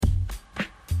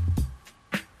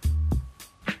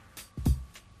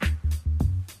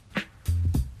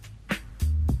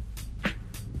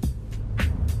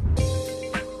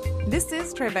This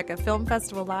is Tribeca Film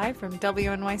Festival Live from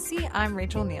WNYC. I'm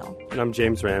Rachel Neal. And I'm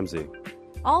James Ramsey.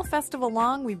 All festival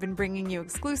long, we've been bringing you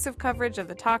exclusive coverage of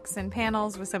the talks and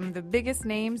panels with some of the biggest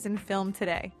names in film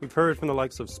today. We've heard from the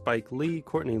likes of Spike Lee,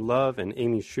 Courtney Love, and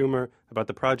Amy Schumer about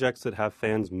the projects that have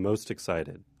fans most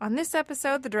excited. On this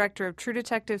episode, the director of True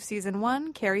Detective Season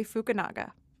 1, Cary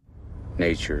Fukunaga.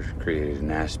 Nature created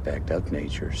an aspect of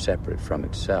nature separate from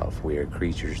itself. We are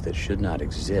creatures that should not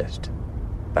exist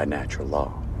by natural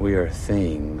law. We are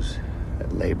things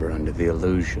that labor under the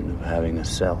illusion of having a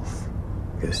self,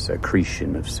 this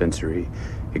accretion of sensory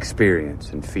experience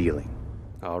and feeling.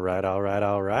 All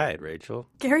right, Rachel.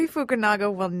 Cary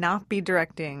Fukunaga will not be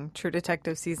directing True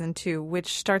Detective Season 2,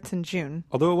 which starts in June.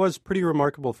 Although it was pretty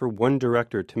remarkable for one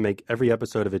director to make every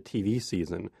episode of a TV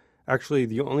season. Actually,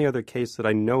 the only other case that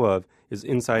I know of is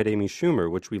Inside Amy Schumer,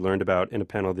 which we learned about in a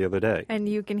panel the other day. And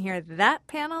you can hear that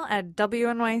panel at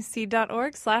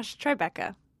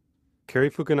wnyc.org/Tribeca.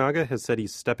 Cary Fukunaga has said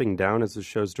he's stepping down as the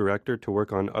show's director to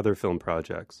work on other film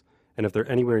projects. And if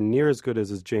they're anywhere near as good as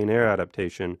his Jane Eyre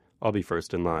adaptation, I'll be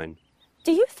first in line.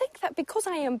 Do you think that because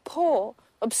I am poor,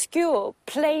 obscure,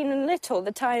 plain and little,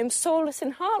 that I am soulless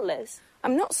and heartless?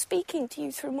 I'm not speaking to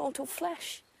you through mortal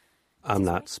flesh. I'm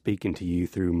not speaking to you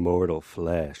through mortal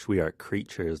flesh. We are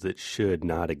creatures that should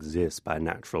not exist by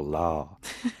natural law.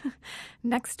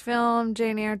 Next film,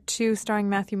 Jane Eyre 2, starring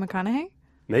Matthew McConaughey?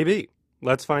 Maybe.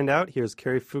 Let's find out. Here's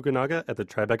Cary Fukunaga at the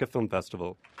Tribeca Film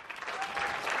Festival.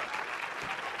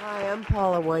 Hi, I'm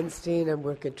Paula Weinstein. I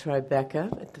work at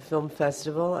Tribeca at the Film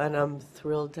Festival, and I'm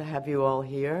thrilled to have you all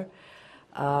here.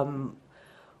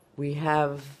 We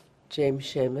have James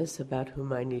Schamus, about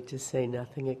whom I need to say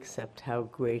nothing except how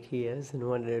great he is and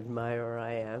what an admirer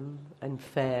I am and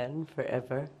fan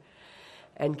forever.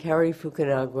 And Cary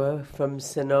Fukunaga, from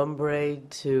Nombre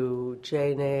to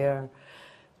Jane Eyre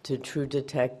to True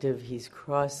Detective. He's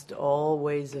crossed all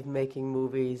ways of making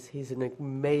movies. He's an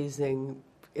amazing,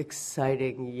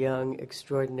 exciting, young,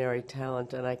 extraordinary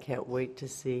talent, and I can't wait to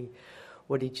see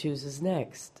what he chooses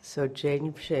next. So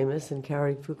James Schamus and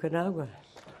Cary Fukunaga.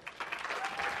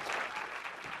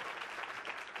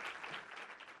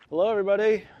 Hello,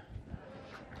 everybody.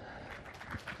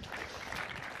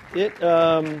 It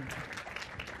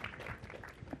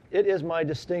is my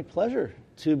distinct pleasure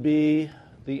to be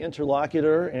the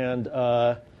interlocutor and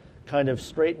kind of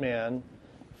straight man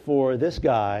for this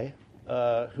guy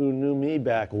who knew me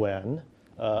back when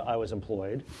I was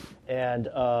employed, and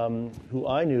who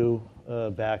I knew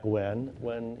back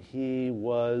when he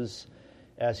was,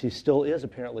 as he still is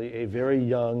apparently, a very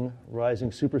young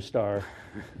rising superstar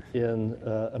in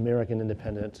American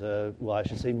independent, well, I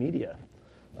should say media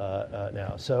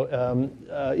now. So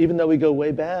even though we go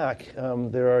way back,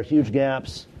 there are huge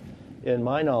gaps in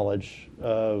my knowledge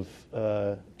of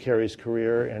Cary's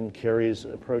career and Cary's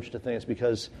approach to things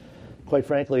because, quite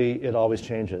frankly, it always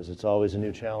changes. It's always a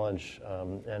new challenge.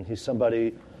 And he's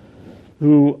somebody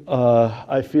who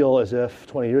I feel as if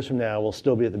 20 years from now will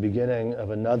still be at the beginning of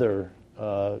another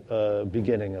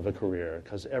beginning of a career,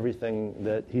 because everything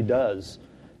that he does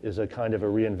is a kind of a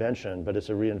reinvention, but it's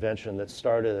a reinvention that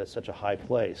started at such a high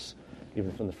place,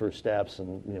 even from the first steps.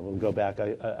 And we'll go back,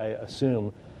 I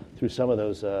assume, through some of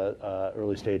those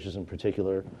early stages, in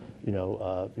particular,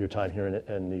 your time here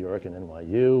in New York and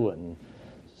NYU, and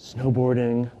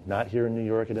snowboarding, not here in New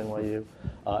York at NYU,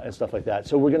 and stuff like that.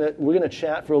 So we're gonna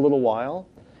chat for a little while.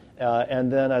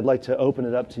 And then I'd like to open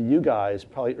it up to you guys,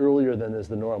 probably earlier than is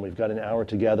the norm. We've got an hour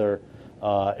together,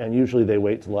 and usually they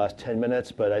wait to the last 10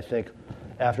 minutes, but I think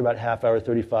after about half hour,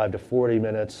 35 to 40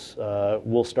 minutes,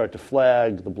 we'll start to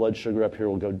flag, the blood sugar up here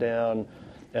will go down,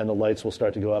 and the lights will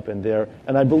start to go up in there.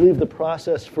 And I believe the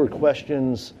process for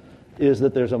questions is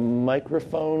that there's a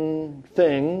microphone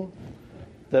thing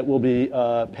that will be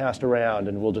passed around,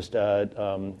 and we'll just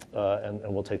and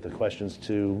we'll take the questions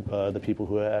to the people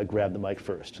who grab the mic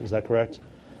first. Is that correct?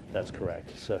 That's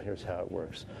correct. So here's how it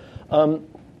works.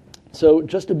 So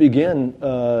just to begin,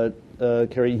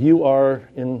 Cary, you are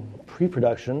in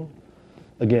pre-production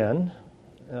again,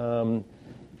 and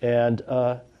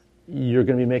you're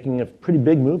going to be making a pretty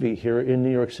big movie here in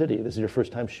New York City. This is your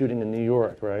first time shooting in New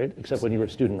York, right? Except when you were a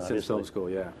student, obviously. Since film school,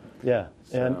 yeah. Yeah,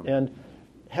 and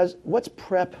what's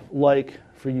prep like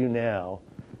for you now,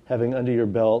 having under your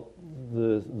belt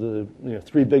the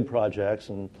 3 big projects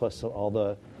and plus all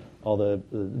the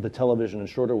television and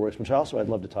shorter works, which I'd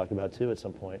love to talk about too at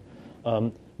some point.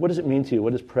 What does it mean to you?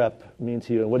 What does prep mean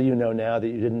to you? And what do you know now that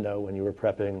you didn't know when you were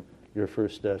prepping your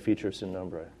first feature, Sin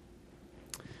Nombre?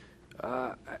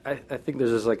 I think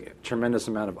there's just a tremendous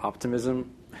amount of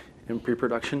optimism in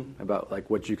pre-production about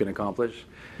what you can accomplish.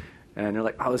 And you're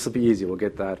like, oh, this will be easy. We'll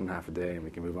get that in half a day, and we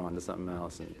can move on to something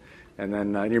else. And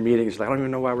then in your meetings, you're like, I don't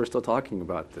even know why we're still talking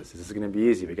about this. This is going to be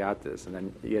easy. We got this. And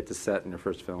then you get to set in your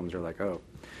first films, you're like, oh,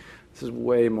 this is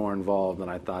way more involved than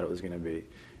I thought it was going to be.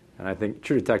 And I think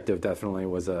True Detective definitely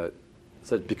was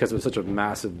because it was such a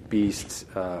massive beast,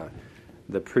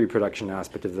 the pre-production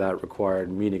aspect of that required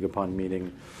meeting upon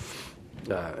meeting.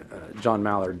 John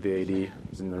Mallard, the AD,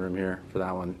 is in the room here for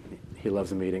that one. He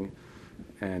loves a meeting.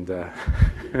 And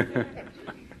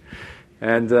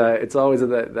and it's always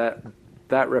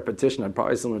that repetition. I'm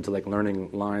probably similar to like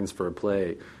learning lines for a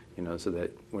play, so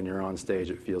that when you're on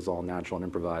stage, it feels all natural and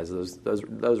improvised.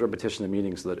 Those repetition of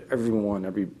meetings, so that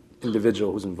every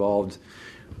individual who's involved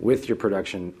with your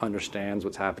production understands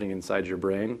what's happening inside your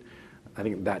brain. I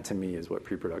think that to me is what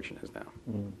pre-production is now.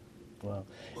 Mm. Wow.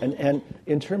 And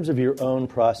in terms of your own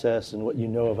process and what you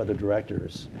know of other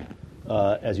directors,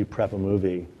 as you prep a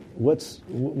movie, do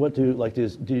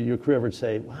your crew ever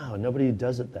say, wow, nobody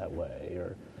does it that way,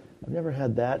 or I've never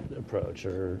had that approach,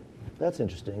 or that's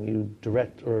interesting, you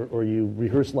direct or you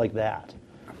rehearse like that?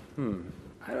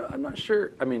 I'm not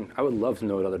sure. I mean, I would love to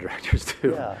know what other directors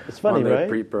do. Yeah, it's funny,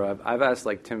 right? I've asked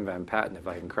like Tim Van Patten if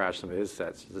I can crash some of his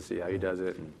sets to see how he does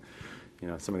it, and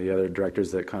some of the other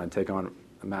directors that kind of take on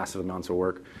massive amounts of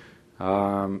work.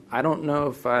 I don't know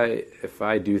if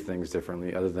I do things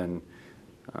differently, other than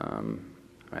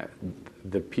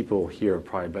the people here are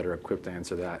probably better equipped to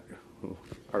answer that, who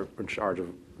are in charge of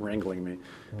wrangling me.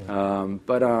 I don't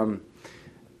know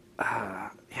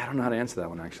how to answer that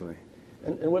one, actually.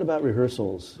 And what about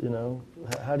rehearsals?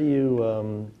 How do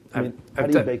you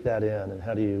bake that in,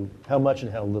 and how much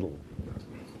and how little?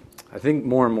 I think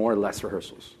more and more less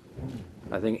rehearsals.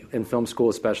 I think in film school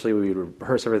especially, we would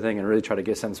rehearse everything and really try to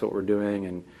get a sense of what we're doing.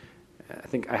 And I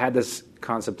think I had this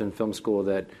concept in film school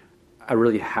that I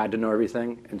really had to know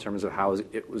everything in terms of how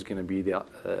it was going to be,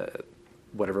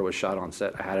 whatever was shot on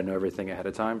set. I had to know everything ahead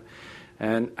of time.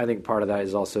 And I think part of that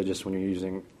is also just when you're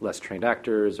using less trained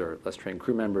actors or less trained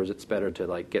crew members, it's better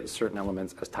to get certain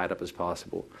elements as tied up as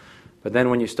possible. But then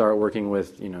when you start working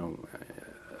with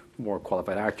more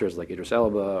qualified actors like Idris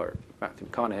Elba or Matthew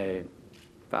McConaughey,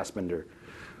 Fassbender,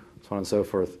 so on and so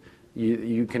forth,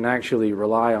 you can actually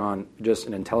rely on just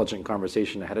an intelligent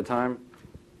conversation ahead of time,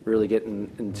 really getting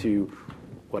into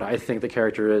what I think the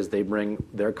character is. They bring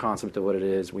their concept of what it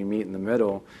is. We meet in the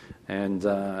middle, and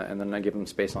then I give them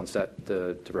space on set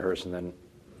to rehearse. And then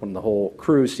when the whole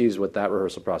crew sees what that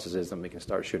rehearsal process is, then we can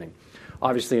start shooting.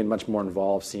 Obviously, in much more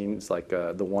involved scenes like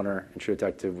the Oneer and True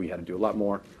Detective, we had to do a lot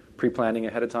more pre-planning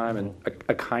ahead of time and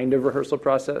a kind of rehearsal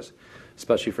process,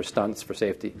 especially for stunts, for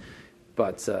safety.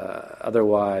 But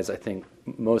otherwise, I think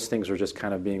most things were just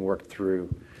kind of being worked through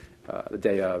the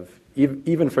day of.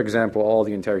 Even, for example, all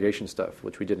the interrogation stuff,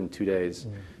 which we did in 2 days.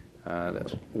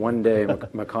 One day,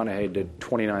 McConaughey did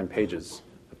 29 pages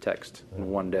of text in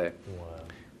one day. Wow.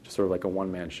 Just sort of like a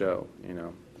one-man show,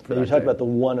 But you talked about the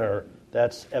Oneer.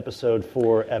 That's episode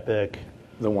 4, epic.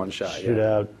 The one shot,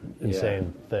 shootout,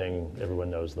 insane thing. Everyone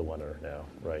knows the Oneer now,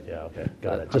 right? Yeah, okay,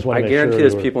 got it. Just I guarantee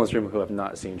there's people in this room who have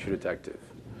not seen True Detective.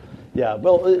 Yeah,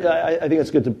 well, I think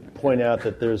it's good to point out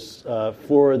that there's,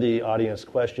 for the audience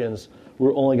questions,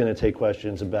 we're only going to take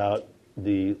questions about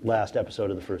the last episode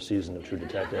of the first season of True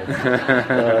Detective.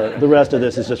 The rest of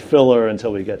this is just filler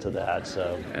until we get to that.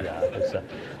 So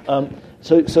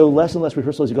so less and less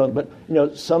rehearsal as you go. But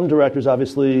some directors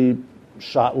obviously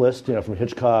shot list. From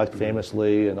Hitchcock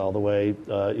famously, and all the way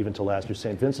even to last year's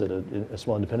St. Vincent, a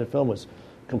small independent film was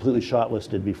completely shot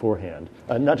listed beforehand.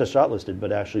 Not just shot listed,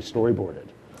 but actually storyboarded.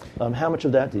 How much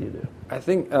of that do you do? I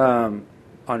think on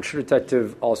True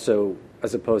Detective also,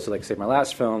 as opposed to, say, my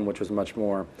last film, which was much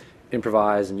more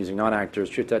improvised and using non-actors,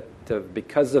 True Detective,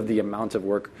 because of the amount of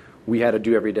work we had to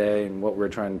do every day and what we were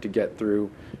trying to get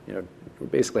through, we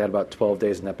basically had about 12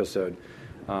 days an episode,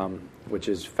 which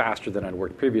is faster than I'd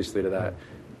worked previously to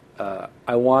that.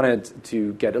 I wanted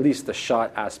to get at least the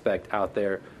shot aspect out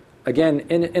there, again,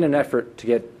 in an effort to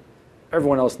get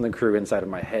everyone else in the crew inside of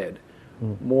my head,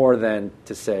 more than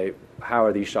to say, how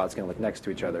are these shots going to look next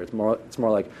to each other? It's more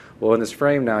like, well, in this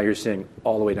frame now, you're seeing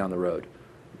all the way down the road.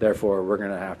 Therefore, we're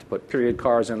going to have to put period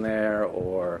cars in there,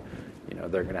 or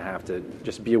they're going to have to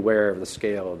just be aware of the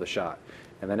scale of the shot.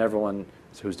 And then everyone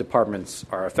whose departments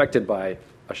are affected by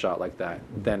a shot like that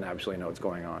then absolutely know what's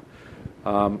going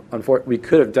on. Unfortunately, we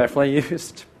could have definitely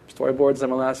used storyboards in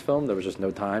my last film. There was just no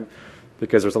time,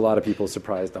 because there's a lot of people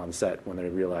surprised on set when they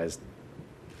realized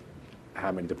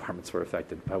how many departments were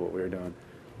affected by what we were doing.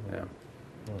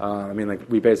 Yeah.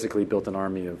 We basically built an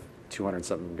army of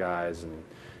 200-something guys, and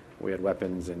we had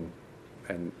weapons and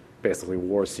basically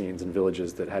war scenes in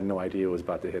villages that had no idea what was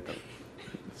about to hit them.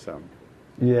 So,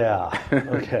 Yeah.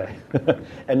 Okay.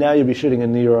 And now you'll be shooting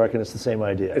in New York, and it's the same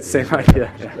idea. It's the same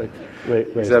idea. Yeah. Wait,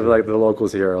 Except like the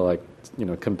locals here are like,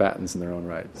 combatants in their own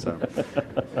right. So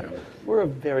we're a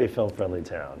very film-friendly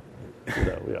town.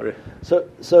 We are.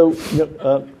 So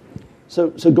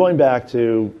going back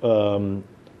to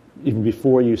even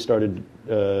before you started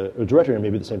directing, or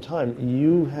maybe at the same time,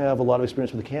 you have a lot of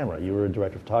experience with the camera. You were a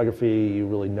director of photography. You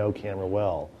really know camera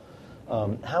well.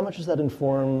 How much does that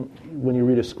inform when you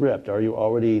read a script? Are you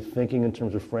already thinking in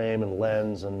terms of frame and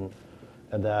lens and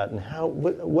that? And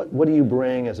what do you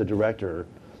bring as a director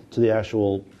to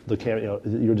the camera?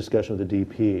 Your discussion with the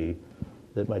DP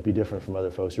that might be different from other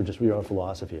folks, or just your own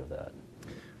philosophy of that?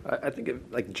 I think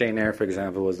like Jane Eyre, for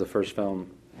example, was the first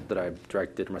film that I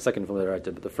directed, or my second film that I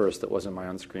directed, but the first that wasn't my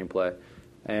own screenplay.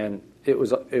 And it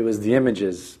was the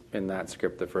images in that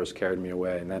script that first carried me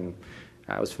away, and then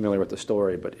I was familiar with the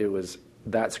story, but it was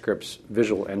that script's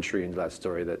visual entry into that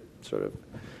story that sort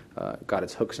of got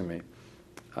its hooks in me.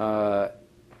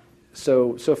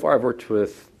 So far I've worked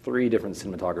with 3 different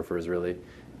cinematographers, really,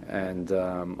 and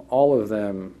all of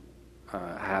them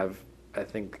have, I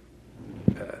think,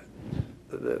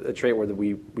 the trait where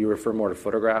we refer more to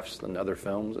photographs than other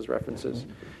films as references.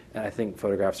 Mm-hmm. And I think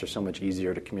photographs are so much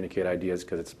easier to communicate ideas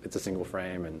because it's a single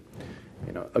frame, and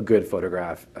a good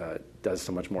photograph does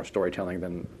so much more storytelling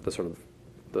than the sort of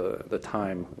the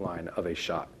timeline of a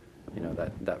shot,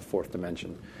 that fourth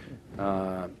dimension.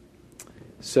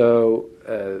 So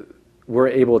we're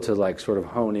able to like sort of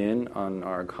hone in on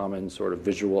our common sort of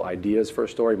visual ideas for a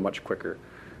story much quicker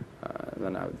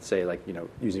than I would say like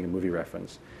using a movie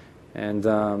reference. And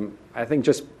I think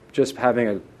just having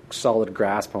a solid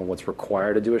grasp on what's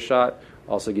required to do a shot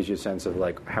also gives you a sense of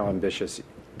like how ambitious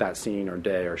that scene or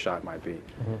day or shot might be,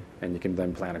 mm-hmm. and you can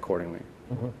then plan accordingly.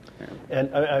 Mm-hmm. Yeah.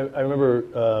 And I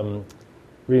remember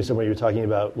reading somewhere you were talking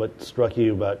about what struck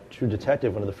you about True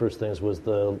Detective. One of the first things was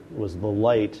the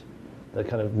light, that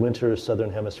kind of winter southern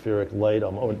hemispheric light,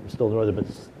 still northern, but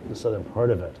the southern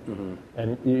part of it. Mm-hmm.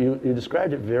 And you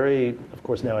described it very, of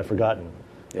course now I've forgotten.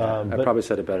 Yeah, I probably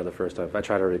said it better the first time. I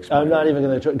tried to explain I'm not even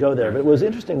going to go there. But what was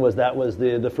interesting was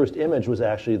the first image was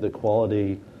actually the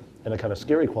quality and the kind of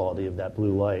scary quality of that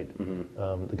blue light,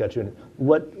 mm-hmm. That got you in.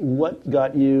 What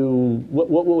got you? What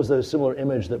was the similar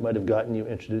image that might have gotten you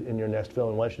interested in your next film?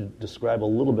 And why don't you describe a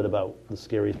little bit about the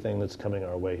scary thing that's coming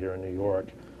our way here in New York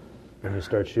when you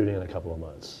start shooting in a couple of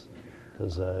months?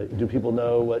 Because do people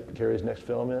know what Cary's next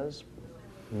film is?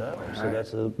 No,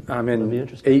 so I'm be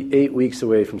interesting. 8 weeks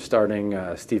away from starting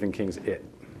Stephen King's It.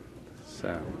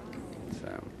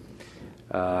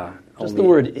 Just the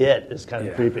word "it" is kind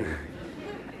of creepy.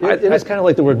 It is kind of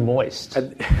like the word "moist."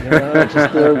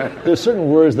 There's certain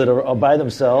words that are by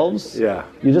themselves. Yeah.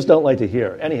 You just don't like to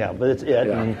hear. Anyhow, but it's it.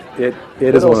 Yeah. And it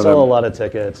is one of them. Sell a lot of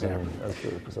tickets. Yeah.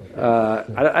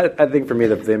 And I think for me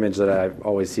the image that I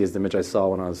always see is the image I saw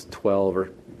when I was 12 or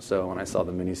so when I saw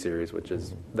the miniseries, which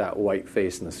is that white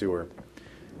face in the sewer,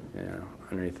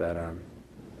 underneath that,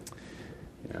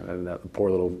 that poor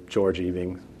little Georgie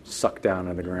being sucked down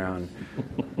into the ground.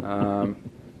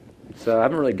 So I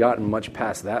haven't really gotten much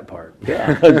past that part.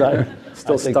 Yeah, exactly.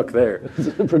 Still stuck there.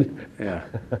 Yeah.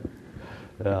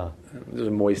 There's a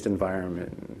moist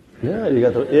environment. Yeah, you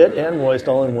got the it and moist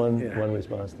all in one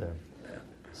response there. Yeah.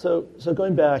 So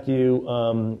going back, you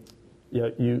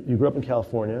grew up in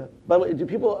California. By the way,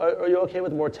 are you okay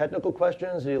with more technical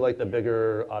questions? Or do you like the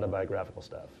bigger autobiographical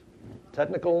stuff?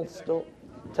 Technical still?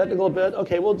 Technical a bit?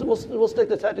 Okay, we'll stick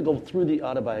to technical through the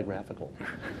autobiographical.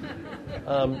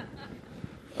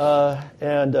 Went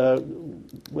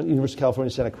to University of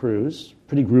California, Santa Cruz.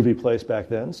 Pretty groovy place back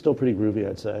then. Still pretty groovy,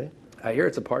 I'd say. I hear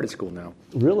it's a party school now.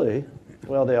 Really?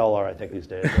 Well, they all are, I think, these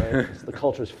days, right? The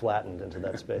culture's flattened into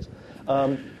that space.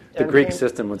 The Greek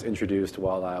system was introduced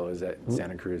while I was at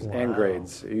Santa Cruz, and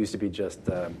grades. It used to be just,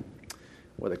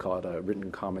 what they call it,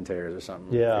 written commentators or something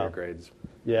for your grades.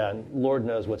 Yeah, and Lord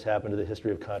knows what's happened to the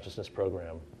History of Consciousness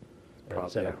program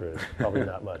at Santa Cruz. Probably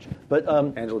not much. But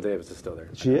Angela Davis is still there.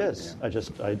 She is.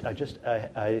 Yeah.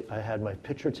 I had my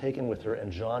picture taken with her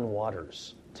and John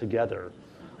Waters together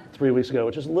 3 weeks ago,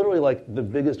 which is literally like the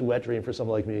biggest wet dream for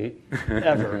someone like me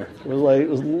ever. It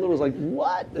was like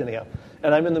what? Anyhow,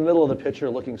 and I'm in the middle of the picture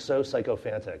looking so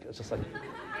psychophantic. It's just like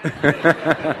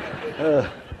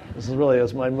this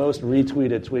is my most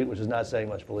retweeted tweet, which is not saying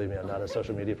much. Believe me, I'm not a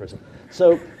social media person.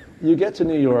 So you get to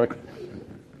New York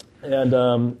and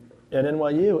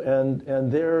NYU,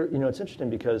 and there, it's interesting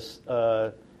because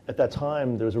at that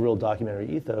time there was a real documentary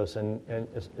ethos, and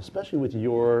especially with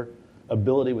your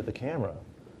ability with the camera.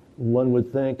 One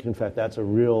would think, in fact, that's a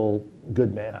real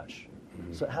good match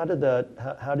Mm-hmm. So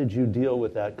how did you deal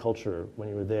with that culture when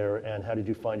you were there, and how did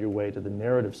you find your way to the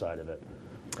narrative side of it?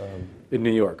 In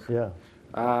New York? Yeah.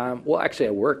 Well, actually,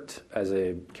 I worked as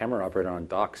a camera operator on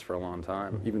docks for a long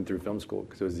time, even through film school,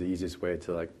 because it was the easiest way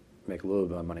to make a little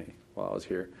bit of money while I was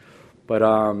here. But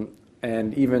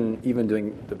and even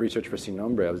doing the research for Sin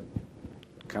Nombre, I was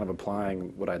kind of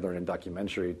applying what I learned in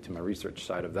documentary to my research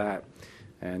side of that.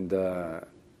 And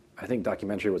I think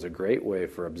documentary was a great way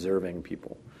for observing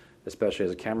people, especially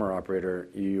as a camera operator.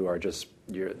 You're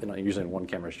usually in one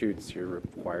camera shoots. You're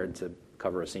required to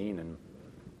cover a scene and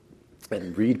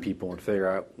read people and figure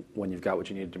out when you've got what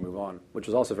you needed to move on, which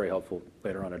was also very helpful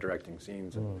later on in directing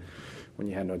scenes and when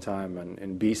you had no time. And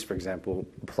in Beast, for example,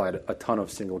 applied a ton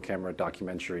of single camera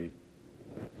documentary,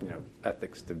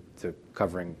 ethics to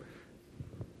covering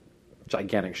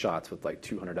gigantic shots with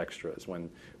 200 extras when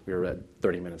we were at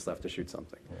 30 minutes left to shoot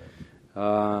something.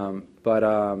 But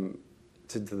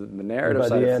to the narrative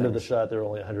side of things, by the end of the shot, there were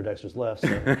only 100 extras left,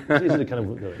 so it's easy to kind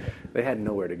of go. They had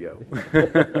nowhere to go.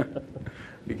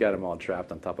 We got them all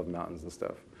trapped on top of mountains and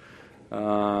stuff.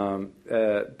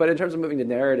 But in terms of moving to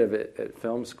narrative at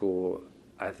film school,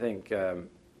 I think I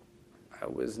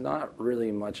was not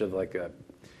really much of a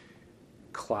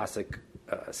classic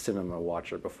cinema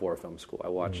watcher before film school. I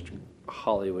watched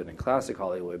Hollywood and classic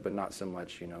Hollywood, but not so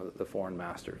much, the foreign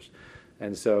masters.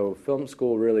 And so film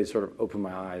school really sort of opened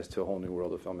my eyes to a whole new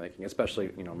world of filmmaking,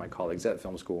 especially, my colleagues at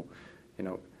film school.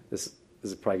 This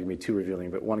is probably going to be too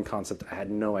revealing, but one concept I had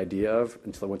no idea of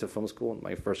until I went to film school,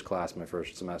 my first class, my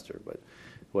first semester, but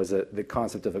was the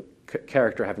concept of a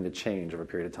character having to change over a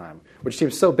period of time, which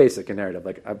seems so basic in narrative.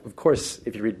 Of course,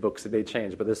 if you read books, they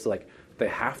change, but this they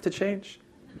have to change?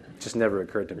 It just never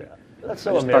occurred to me. Yeah. That's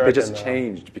so I just American, thought they just though.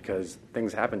 changed because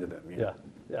things happened to them.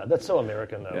 Yeah, that's so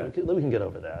American, though. Yeah. We can get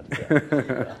over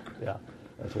that. Yeah,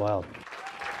 that's wild.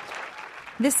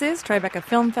 This is Tribeca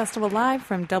Film Festival Live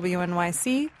from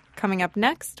WNYC. Coming up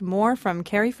next, more from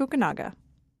Cary Fukunaga.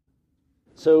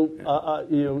 So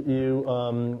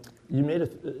you made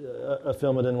a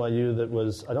film at NYU that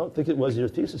was, I don't think it was your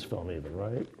thesis film even,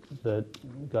 right? That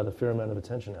got a fair amount of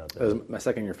attention out there. It was my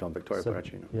second year film, Victoria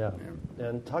Paracino. Yeah.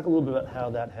 And talk a little bit about how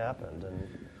that happened.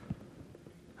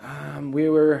 We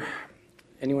were,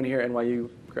 anyone here NYU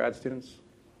grad students?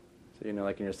 So in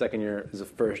your second year is the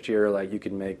first year, you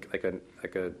can make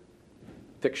a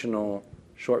fictional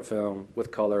short film with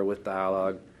color, with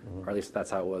dialogue, or at least that's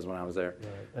how it was when I was there. Right.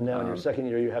 And now in your second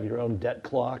year, you have your own debt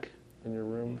clock in your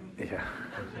room. Yeah.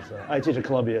 I teach at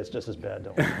Columbia. It's just as bad,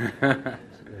 don't worry.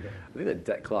 I think the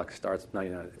debt clock starts. No,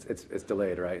 it's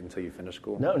delayed, right, until you finish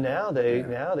school. No, now they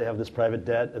have this private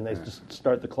debt, and they just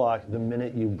start the clock the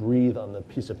minute you breathe on the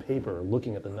piece of paper,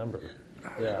 looking at the number.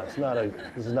 Yeah,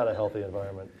 this is not a healthy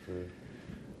environment for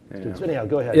students. But anyhow,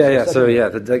 go ahead.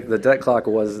 The debt clock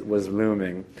was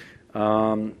looming.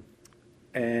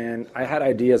 And I had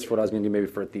ideas for what I was going to do maybe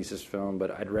for a thesis film,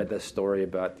 but I'd read this story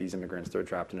about these immigrants that were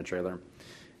trapped in a trailer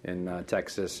in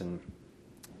Texas, and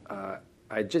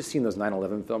I'd just seen those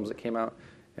 9/11 films that came out,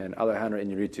 and Alejandro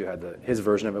Iñárritu had his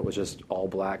version of it was just all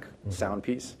black sound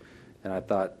piece, and I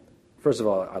thought, first of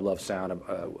all, I love sound.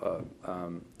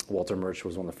 Walter Murch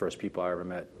was one of the first people I ever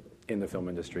met in the film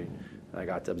industry, and I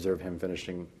got to observe him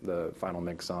finishing the final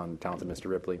mix on Talented Mr.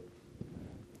 Ripley.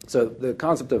 So the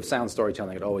concept of sound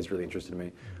storytelling had always really interested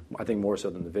me, I think more so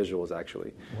than the visuals,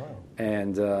 actually. Wow.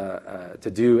 And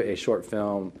to do a short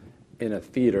film in a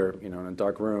theater, in a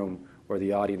dark room, where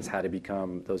the audience had to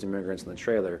become those immigrants in the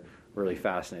trailer, really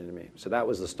fascinated me. So that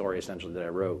was the story, essentially, that I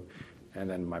wrote. And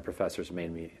then my professors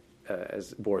made me,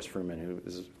 as Boris Fruman, who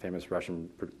is a famous Russian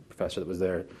professor that was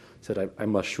there, said I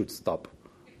must shoot stop,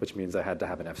 which means I had to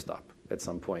have an f-stop at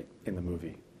some point in the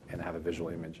movie and have a visual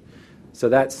image. So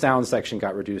that sound section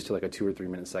got reduced to a 2 or 3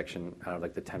 minute section out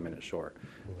of the 10-minute short.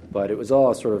 But it was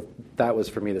all sort of, that was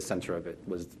for me the center of it,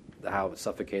 was how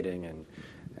suffocating and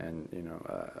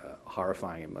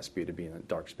horrifying it must be to be in a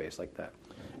dark space like that.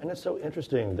 And it's so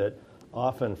interesting that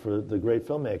often for the great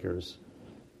filmmakers,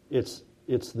 it's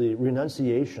the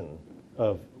renunciation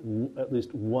of at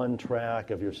least one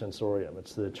track of your sensorium.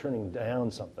 It's the turning down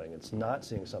something. It's not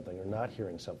seeing something or not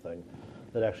hearing something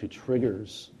that actually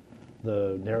triggers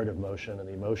the narrative motion and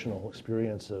the emotional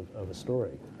experience of a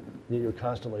story. You're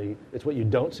constantly, it's what you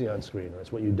don't see on screen, or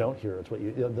it's what you don't hear, it's what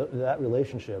that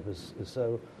relationship is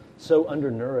so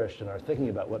undernourished in our thinking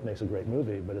about what makes a great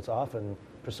movie, but it's often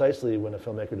precisely when a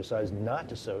filmmaker decides not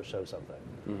to show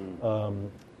something,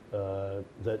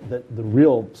 that the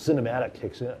real cinematic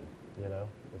kicks in,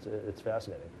 It's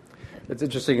fascinating. It's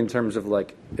interesting in terms of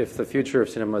if the future of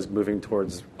cinema is moving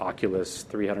towards Oculus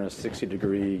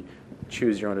 360-degree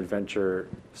choose your own adventure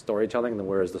storytelling than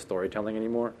where is the storytelling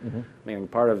anymore. I mean,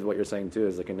 part of what you're saying too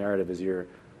is like a narrative is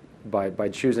by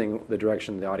choosing the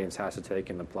direction the audience has to take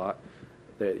in the plot,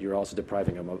 that you're also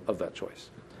depriving them of that choice.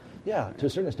 Yeah, to a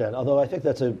certain extent. Although I think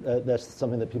that's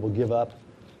something that people give up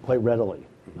quite readily.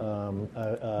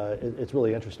 It's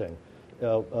really interesting.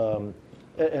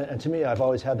 And to me, I've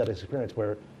always had that experience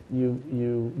where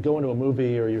you go into a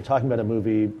movie or you're talking about a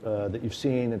movie that you've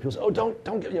seen, and people say, "Oh,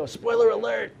 don't give, spoiler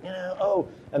alert,"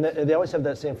 and they always have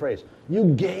that same phrase, "You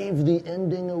gave the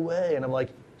ending away," and I'm like,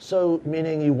 so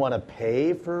meaning you want to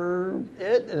pay for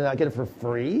it and not get it for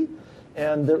free?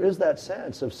 And there is that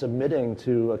sense of submitting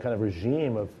to a kind of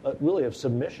regime of really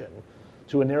submission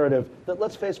to a narrative that,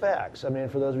 let's face facts. I mean,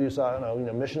 for those of you who saw,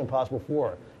 Mission Impossible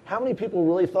 4, how many people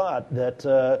really thought that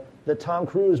Tom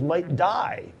Cruise might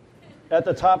die at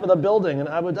the top of the building in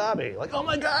Abu Dhabi? Like, oh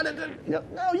my God! No,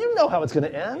 you know how it's going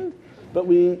to end. But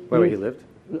where he lived?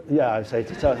 Yeah, I say,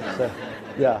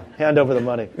 yeah, hand over the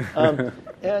money.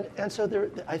 And so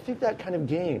I think that kind of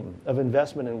game of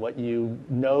investment in what you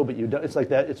know but you don't, it's like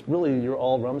that. It's really you're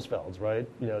all Rumsfelds, right?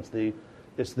 It's the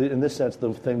in this sense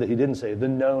the thing that he didn't say, the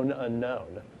known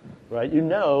unknown, right? You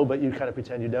know, but you kind of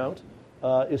pretend you don't,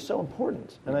 is so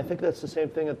important. And I think that's the same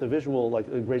thing at the visual, like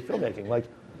great filmmaking. Like,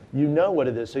 you know what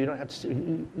it is, so you don't have to.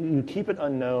 You keep it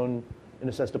unknown in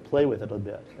a sense to play with it a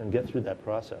bit and get through that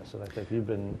process. And I think you've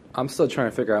been. I'm still trying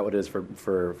to figure out what it is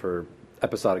for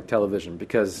episodic television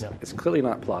because it's clearly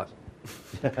not plot.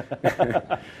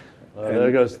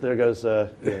 There goes.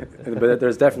 But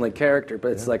there's definitely character.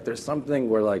 But it's like there's something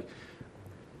where like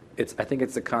I think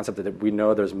it's the concept that we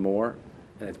know there's more,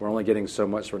 and we're only getting so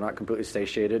much. So we're not completely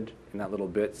satiated in that little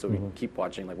bit. So we keep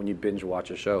watching. Like when you binge watch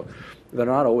a show, they're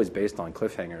not always based on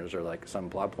cliffhangers or like some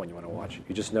plot point you want to watch.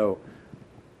 You just know.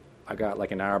 I got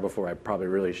like an hour before I probably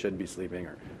really should be sleeping,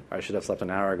 or I should have slept an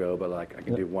hour ago. But like I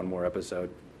can do one more episode,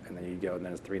 and then you go, and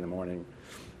then it's 3 a.m.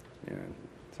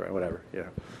 Whatever.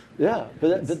 Yeah,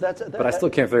 but that's. But I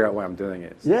still can't figure out why I'm doing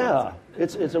it. Yeah,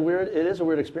 it is a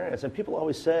weird experience, and people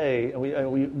always say, and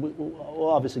we'll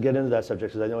obviously get into that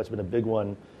subject because I know it's been a big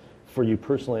one for you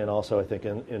personally, and also I think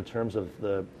in terms of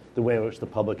the way in which the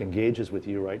public engages with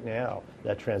you right now,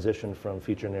 that transition from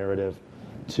feature narrative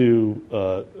to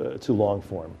long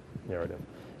form narrative,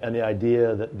 and the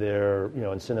idea that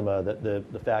in cinema that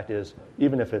the fact is,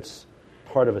 even if it's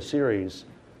part of a series,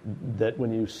 that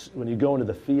when you go into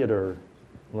the theater,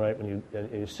 right, when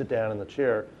you sit down in the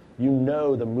chair, the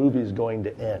movie's going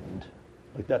to end.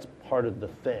 Like that's part of the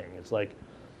thing. It's like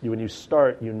when you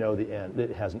start, the end.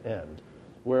 It has an end.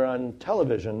 Where on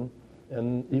television,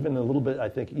 and even a little bit, I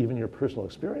think even your personal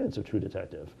experience of True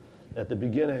Detective, at the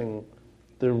beginning,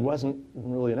 there wasn't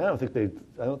really, and I don't think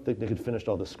they could finish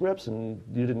all the scripts, and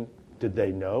did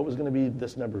they know it was going to be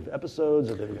this number of episodes,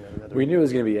 or they were going to have another? We knew it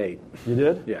was going to be 8. You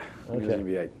did? Yeah, we knew it was going to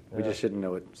be 8. We just didn't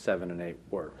know what 7 and 8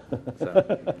 were.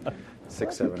 So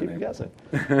 6, 7, and 8. Keep guessing.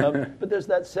 But there's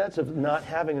that sense of not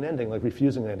having an ending, like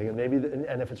refusing an ending, and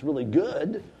and if it's really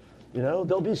good,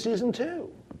 there'll be season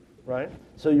 2, right?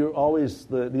 So you're always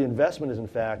the investment is in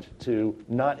fact to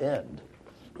not end.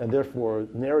 And therefore,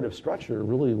 narrative structure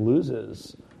really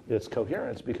loses its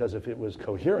coherence, because if it was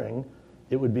cohering,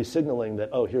 it would be signaling that,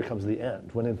 oh, here comes the end,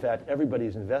 when in fact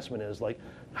everybody's investment is like,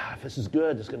 if this is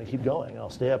good, it's going to keep going. I'll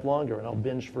stay up longer and I'll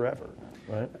binge forever,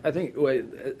 right? I think,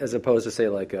 as opposed to say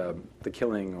like The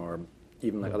Killing or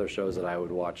even like other shows that I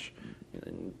would watch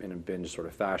in a binge sort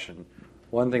of fashion,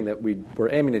 one thing that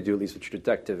we're aiming to do, at least with True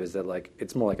Detective, is that like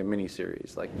it's more like a mini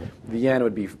series. Like the end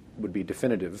would be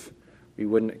definitive. We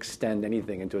wouldn't extend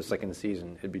anything into a second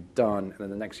season. It'd be done, and then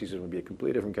the next season would be a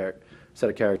completely different set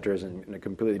of characters and a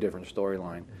completely different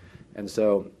storyline. And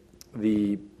so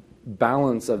the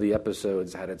balance of the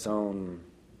episodes had its own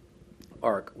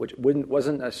arc, which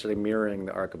wasn't necessarily mirroring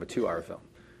the arc of a 2-hour film.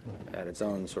 It had its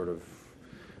own sort of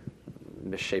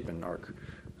misshapen arc.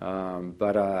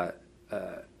 But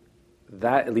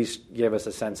that at least gave us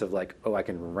a sense of like, I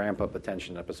can ramp up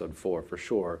attention in episode 4 for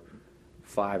sure.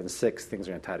 5 and 6, things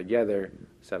are going to tie together.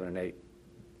 7 and 8,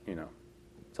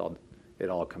 it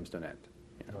all comes to an end.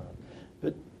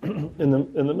 But in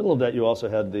the middle of that, you also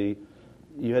had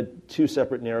you had 2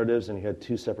 separate narratives, and you had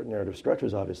 2 separate narrative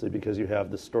structures, obviously, because you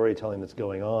have the storytelling that's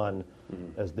going on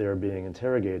as they're being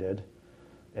interrogated,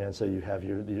 and so you have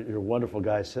your wonderful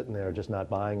guy sitting there just not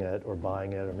buying it, or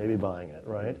maybe buying it,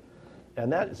 right?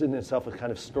 And that is in itself a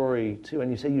kind of story too.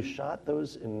 And you say you shot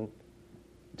those in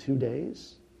 2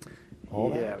 days.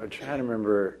 Yeah, I'm trying to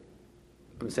remember.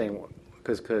 I'm saying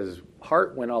because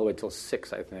Hart went all the way till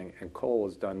 6, I think, and Cole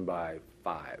was done by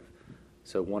 5.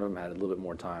 So one of them had a little bit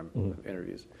more time of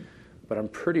interviews. But I'm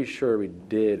pretty sure we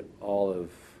did all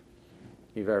of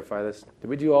you verify this? Did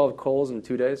we do all of Cole's in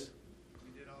 2 days?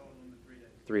 We did all of them in 3 days.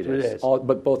 3 3 days. days. All,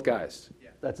 but both guys. Yeah.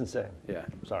 That's insane. Yeah.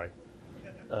 Sorry.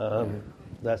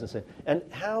 That's insane. And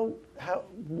how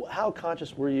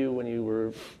conscious were you when you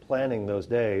were planning those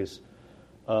days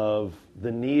of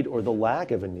the need or the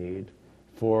lack of a need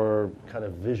for kind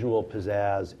of visual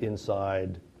pizzazz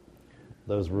inside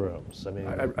those rooms? I mean,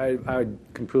 I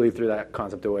completely threw that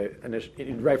concept away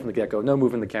right from the get-go. No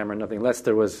moving the camera, nothing. Unless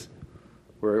there was,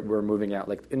 we're moving out.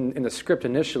 Like in the script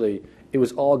initially, it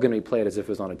was all going to be played as if it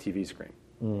was on a TV screen.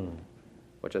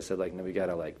 Which I said, like, no, we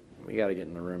gotta get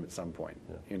in the room at some point,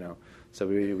 you know. So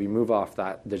we move off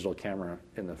that digital camera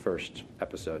in the first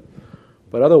episode,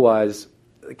 but otherwise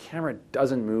the camera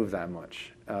doesn't move that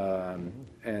much,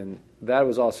 and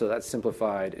that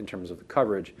simplified in terms of the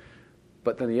coverage.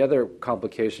 But then the other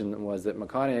complication was that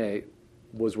McConaughey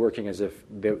was working as if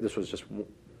this was just,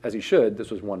 as he should, this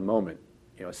was one moment,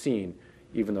 you know, a scene,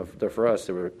 even though for us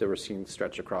there were scenes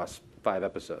stretched across 5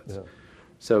 episodes. Yeah.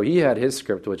 So he had his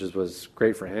script, which was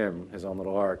great for him, his own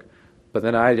little arc. But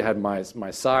then I had my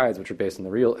sides, which were based on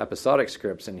the real episodic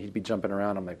scripts, and he'd be jumping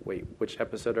around. I'm like, wait, which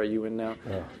episode are you in now?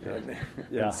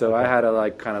 And so I had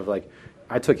to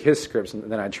I took his scripts and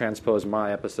then I transposed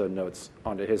my episode notes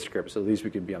onto his script, so at least we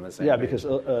could be on the same page.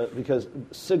 Because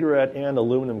cigarette and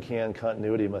aluminum can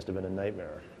continuity must have been a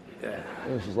nightmare. Yeah.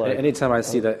 It was like, anytime I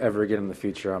see that ever again in the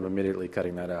future, I'm immediately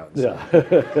cutting that out. So.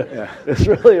 Yeah.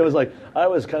 It was like, I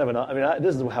was kind of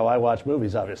this is how I watch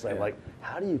movies, obviously. I'm like,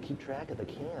 how do you keep track of the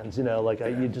cans? You know,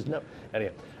 you just know.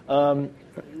 Anyway.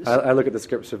 I look at the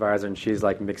script supervisor and she's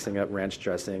like mixing up ranch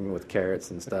dressing with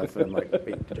carrots and stuff. And I'm like,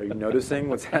 wait, are you noticing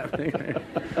what's happening?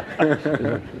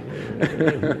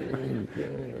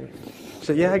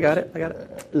 So yeah, I got it.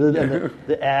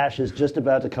 The ash is just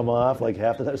about to come off. Like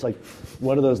half the time, it's like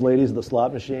one of those ladies at the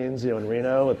slot machines, you know, in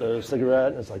Reno with the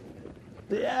cigarette, and it's like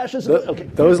the ash is okay.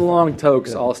 Those long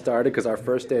tokes all started because our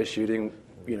first day of shooting,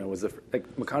 you know, was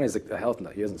McConaughey's like a health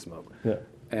nut. He doesn't smoke. Yeah.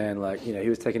 And like, you know, he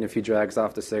was taking a few drags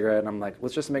off the cigarette, and I'm like,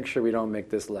 let's just make sure we don't make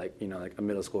this like, you know, like a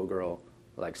middle school girl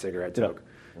like cigarette toke.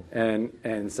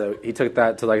 And so he took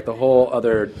that to like the whole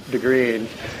other degree, and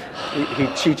he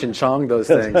Cheech and Chong those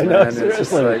things, man. No, it's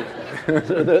just like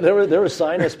so there were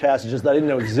sinus passages that I didn't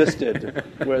know existed,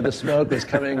 where the smoke was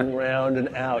coming round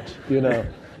and out. You know,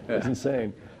 it's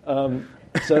insane.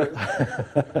 So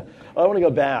I want to go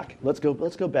back. Let's go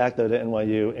back though to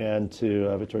NYU and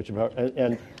to Victoria.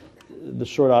 And the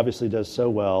short obviously does so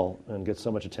well and gets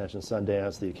so much attention.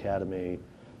 Sundance, the Academy.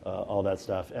 All that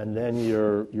stuff, and then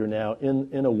you're now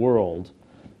in a world,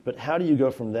 but how do you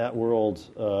go from that world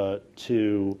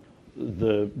to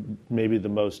maybe the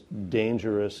most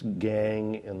dangerous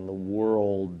gang in the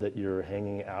world that you're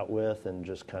hanging out with and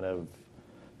just kind of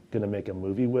going to make a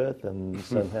movie with, and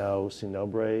somehow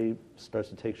Nombre starts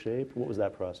to take shape? What was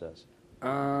that process?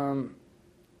 Well,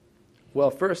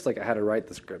 first, like I had to write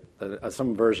the script,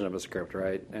 some version of a script,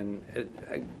 right, and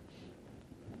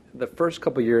the first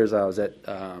couple of years I was at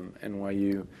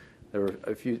NYU, there were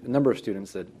a number of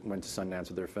students that went to Sundance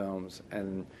with their films,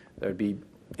 and there would be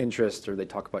interest, or they'd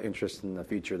talk about interest in the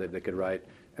feature that they could write,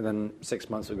 and then 6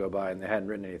 months would go by and they hadn't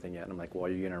written anything yet, and I'm like, well, are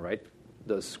you going to write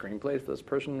those screenplays for this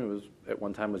person who was at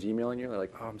one time was emailing you? They're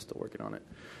like, oh, I'm still working on it.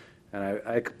 And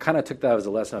I kind of took that as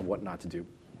a lesson of what not to do.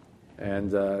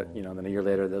 And you know, then a year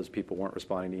later, those people weren't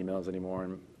responding to emails anymore,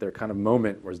 and their kind of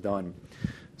moment was done.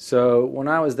 So when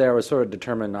I was there, I was sort of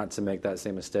determined not to make that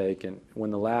same mistake. And when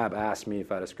the lab asked me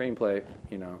if I had a screenplay,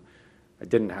 you know, I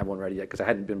didn't have one ready yet because I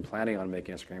hadn't been planning on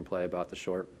making a screenplay about the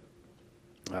short.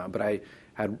 But I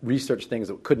had researched things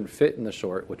that couldn't fit in the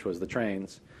short, which was the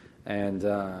trains, and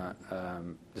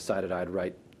decided I'd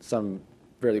write some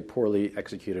fairly poorly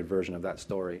executed version of that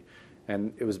story.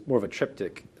 And it was more of a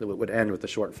triptych that would end with the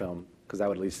short film, because that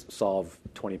would at least solve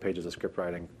 20 pages of script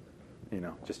writing, you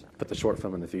know, just put the short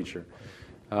film in the feature.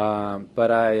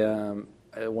 But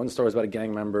one story was about a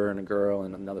gang member and a girl,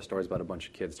 and another story is about a bunch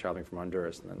of kids traveling from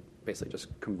Honduras, and then basically just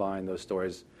combined those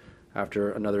stories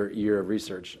after another year of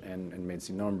research and made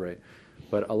Sin Nombre.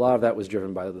 But a lot of that was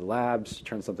driven by the labs,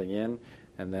 turn something in,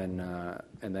 and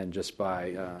then just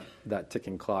by that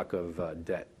ticking clock of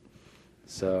debt.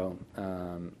 So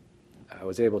I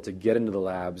was able to get into the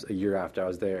labs a year after I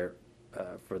was there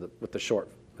with the short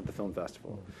at the film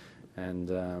festival,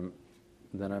 and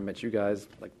then I met you guys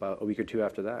like about a week or two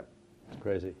after that. It's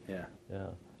crazy. Yeah.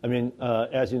 I mean,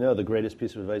 as you know, the greatest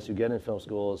piece of advice you get in film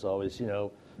school is always, you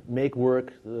know, make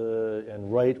work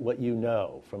and write what you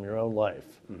know from your own life.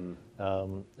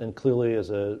 Mm-hmm. And clearly, as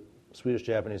a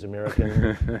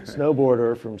Swedish-Japanese-American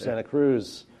snowboarder from Santa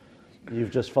Cruz,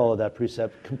 You've just followed that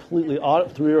precept completely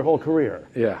through your whole career.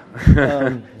 Yeah.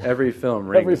 Every film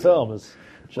rings. Every film is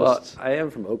just... Well, I am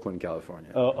from Oakland, California.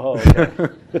 Oh, okay.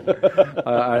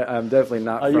 I'm definitely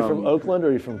not Are you from Oakland or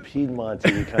are you from Piedmont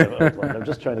kind of Oakland? I'm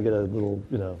just trying to get a little,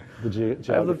 the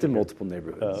geography. I've lived in multiple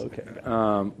neighborhoods. Oh, okay.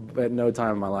 But at no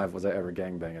time in my life was I ever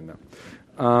gangbanging them.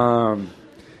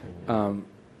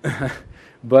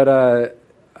 But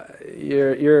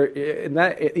you're in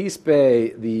that East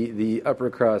Bay, the upper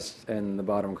crust and the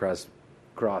bottom crust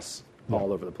cross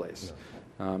all over the place.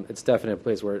 Yeah. It's definitely a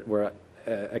place where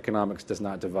economics does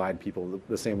not divide people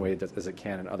the same way as it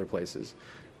can in other places.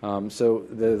 So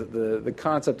the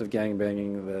concept of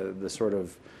gangbanging, the sort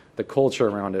of the culture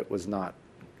around it was not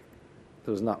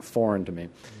foreign to me,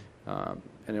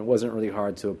 and it wasn't really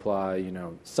hard to apply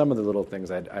some of the little things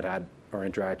I'd had or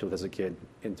interacted with as a kid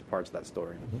into parts of that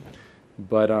story.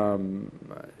 But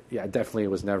yeah, definitely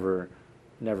was never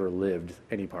lived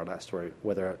any part of that story,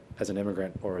 whether as an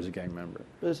immigrant or as a gang member.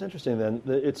 But it's interesting then.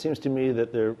 It seems to me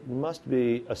that there must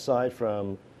be, aside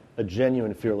from a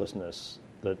genuine fearlessness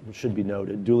that should be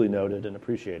noted, duly noted and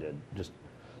appreciated,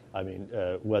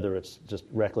 whether it's just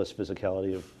reckless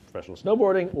physicality of professional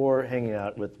snowboarding or hanging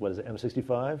out with, what is it,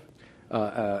 M65?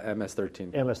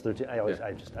 MS-13. MS-13. I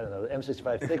don't know. M65,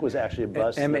 I think, was actually a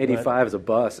bus. M85 is a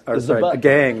bus. Or, sorry, a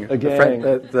gang. A gang.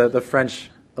 The French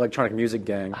electronic music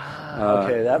gang.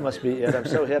 Okay, that must be it. I'm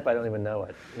so hip, I don't even know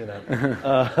it.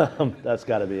 That's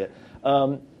got to be it.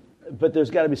 But there's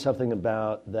got to be something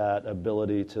about that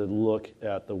ability to look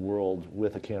at the world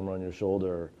with a camera on your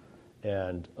shoulder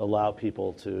and allow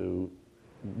people to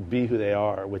be who they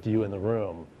are with you in the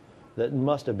room. That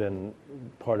must have been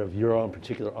part of your own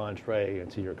particular entree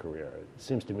into your career. It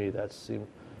seems to me that seems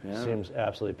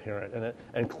absolutely apparent.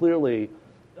 And clearly,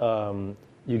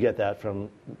 you get that from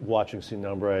watching Sin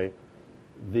Nombre.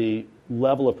 The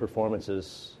level of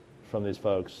performances from these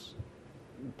folks,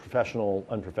 professional,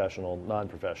 unprofessional,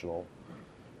 non-professional,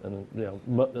 and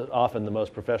often the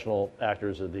most professional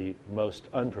actors are the most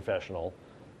unprofessional,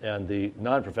 and the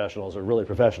non-professionals are really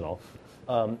professional.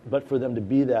 But for them to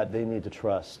be that, they need to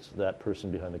trust that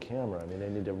person behind the camera. I mean, they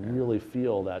need to really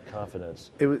feel that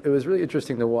confidence. It was really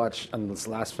interesting to watch on this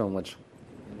last film, which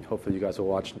hopefully you guys will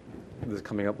watch. This is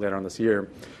coming up later on this year.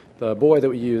 The boy that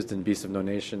we used in Beasts of No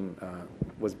Nation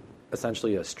was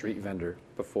essentially a street vendor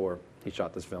before he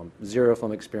shot this film. Zero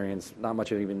film experience, not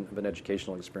much even of an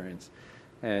educational experience.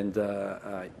 And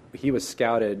he was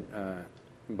scouted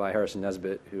by Harrison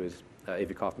Nesbitt, who is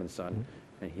Avi Kaufman's son,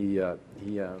 and he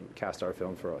cast our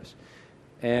film for us.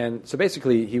 And so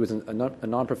basically, he was a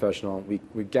non-professional.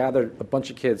 We gathered a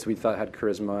bunch of kids we thought had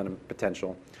charisma and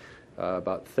potential,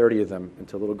 about 30 of them,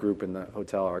 into a little group in the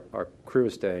hotel our crew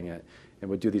was staying at, and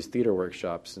would do these theater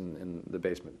workshops in the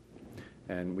basement.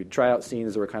 And we'd try out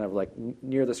scenes that were kind of like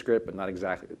near the script, but not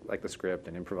exactly like the script,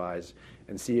 and improvise,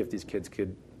 and see if these kids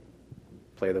could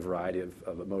play the variety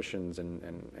of emotions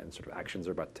and sort of actions that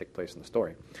are about to take place in the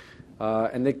story.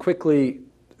 And they quickly,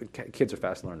 kids are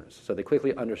fast learners, so they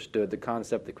quickly understood the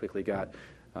concept. They quickly got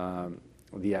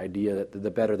the idea that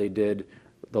the better they did,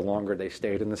 the longer they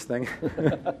stayed in this thing,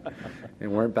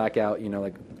 and weren't back out.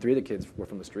 Like 3 of the kids were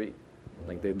from the street.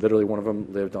 Like they literally, one of them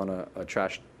lived on a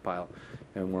trash pile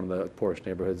in one of the poorest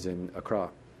neighborhoods in Accra,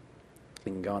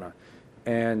 in Ghana.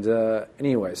 And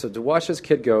anyway, so to watch this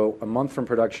kid go a month from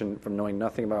production, from knowing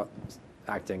nothing about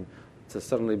acting, to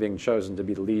suddenly being chosen to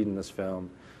be the lead in this film,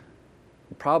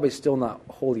 probably still not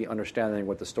wholly understanding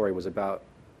what the story was about,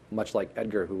 much like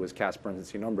Edgar, who was cast Burns in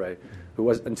Sin Nombre, who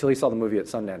was, until he saw the movie at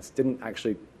Sundance,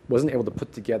 wasn't able to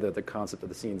put together the concept of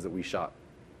the scenes that we shot,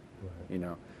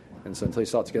 And so until he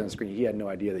saw it together on the screen, he had no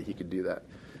idea that he could do that.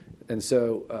 And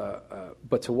so,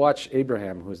 but to watch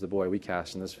Abraham, who's the boy we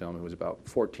cast in this film, who was about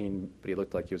 14, but he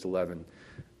looked like he was 11,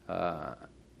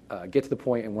 get to the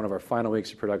point in one of our final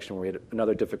weeks of production where we had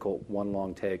another difficult one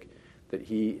long take that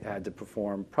he had to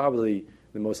perform probably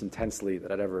the most intensely that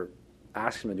I'd ever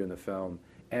asked him to do in the film,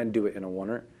 and do it in a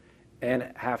oneer, and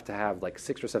have to have like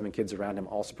 6 or 7 kids around him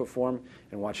also perform,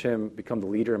 and watch him become the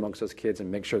leader amongst those kids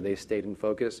and make sure they stayed in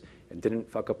focus and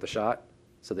didn't fuck up the shot,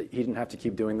 so that he didn't have to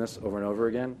keep doing this over and over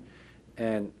again.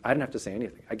 And I didn't have to say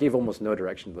anything. I gave almost no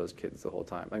direction to those kids the whole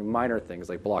time. Like minor things,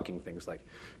 like blocking things, like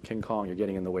King Kong, you're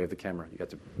getting in the way of the camera. You got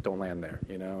to don't land there,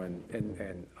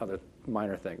 and other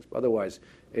minor things. But otherwise,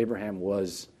 Abraham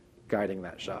was guiding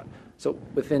that shot. So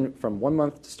from 1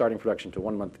 month to starting production to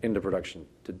 1 month into production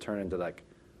to turn into like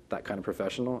that kind of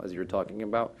professional, as you were talking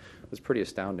about, was pretty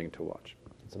astounding to watch.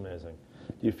 It's amazing.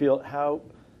 Do you feel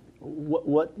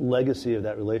what legacy of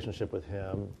that relationship with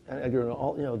him, and again,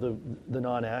 all the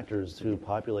non-actors who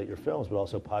populate your films, but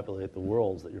also populate the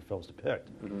worlds that your films depict.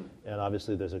 And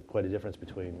obviously, there's quite a difference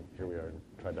between here we are in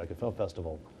Tribeca Film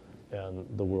Festival and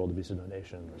the world of Visa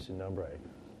Donation or Sin Nombre.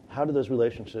 How do those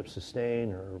relationships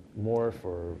sustain or morph,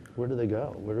 or where do they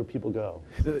go? Where do people go?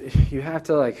 You have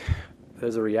to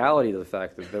there's a reality to the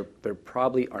fact that they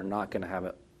probably are not going to have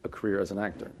a career as an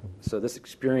actor. So this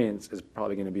experience is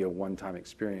probably going to be a one-time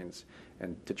experience,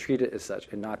 and to treat it as such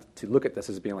and not to look at this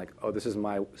as being like, oh, this is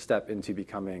my step into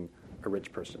becoming a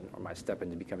rich person or my step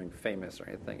into becoming famous or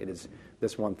anything. It is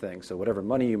this one thing. So whatever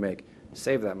money you make,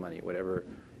 save that money. Whatever,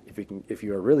 if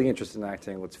you are really interested in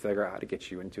acting, let's figure out how to get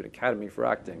you into an academy for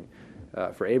acting.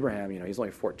 For Abraham, he's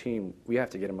only 14. We have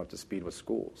to get him up to speed with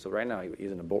school. So right now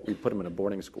we put him in a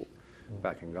boarding school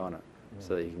back in Ghana,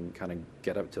 so that he can kind of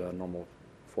get up to a normal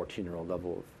 14-year-old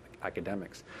level of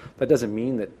academics. That doesn't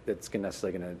mean that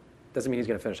doesn't mean he's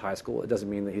going to finish high school. It doesn't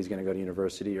mean that he's going to go to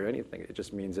university or anything. It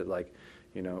just means that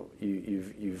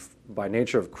you've by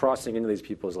nature of crossing into these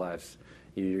people's lives,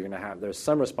 you're going to have, there's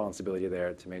some responsibility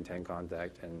there to maintain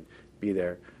contact and be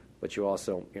there, but you're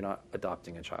not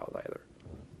adopting a child either.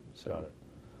 So. Got it.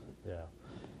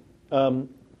 Yeah.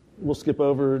 We'll skip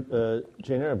over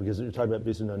Jane Eyre because you're talking about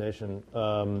Visa Donation.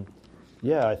 I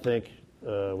think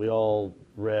we all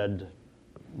read,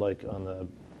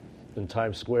 in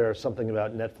Times Square, something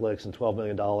about Netflix and $12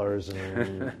 million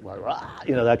and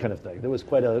that kind of thing. There was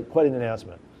quite an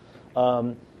announcement.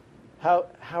 How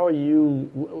are you?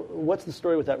 What's the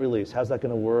story with that release? How's that going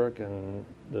to work? And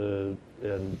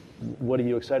what are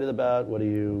you excited about? What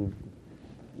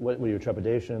were your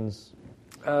trepidations?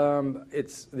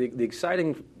 It's the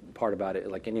exciting part about it,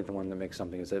 like anyone that makes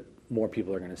something, is that more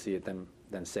people are going to see it than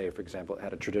say, for example, it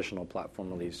had a traditional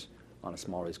platform release on a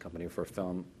small release company for a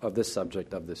film of this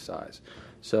subject, of this size.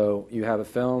 So you have a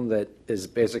film that is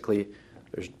basically,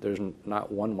 there's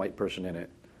not one white person in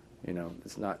it.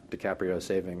 It's not DiCaprio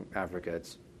saving Africa.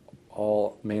 It's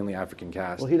all mainly African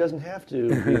cast. Well, he doesn't have to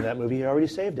be in that movie. He already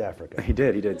saved Africa. He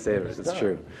did save us. It's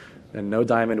true. And no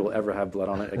diamond will ever have blood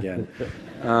on it again.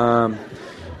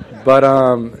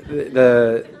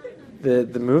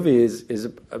 The movie is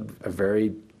a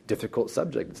very difficult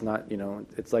subject. It's not,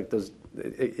 it's like those.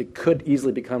 It could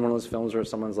easily become one of those films where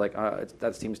someone's like,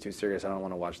 that seems too serious. I don't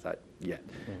want to watch that yet.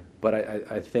 But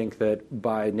I think that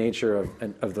by nature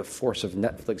of the force of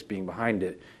Netflix being behind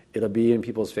it, it'll be in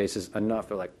people's faces enough.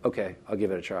 They're like, okay, I'll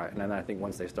give it a try. And then I think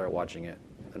once they start watching it,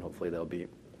 then hopefully they'll be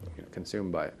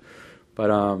consumed by it. But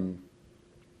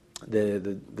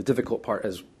the difficult part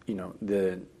is,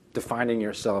 the defining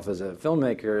yourself as a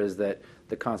filmmaker is that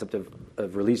the concept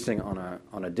of releasing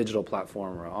on a digital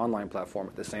platform or an online platform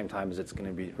at the same time as it's going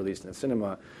to be released in the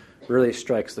cinema really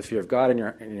strikes the fear of God in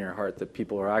your heart that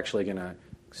people are actually going to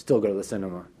still go to the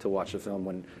cinema to watch a film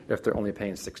when if they're only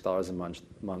paying $6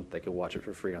 a month they could watch it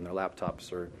for free on their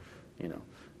laptops or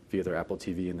via their Apple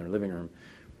TV in their living room.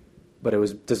 But it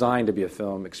was designed to be a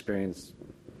film experience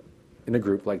in a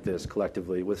group like this,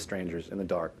 collectively, with strangers in the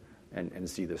dark, and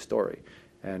see this story.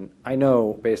 And I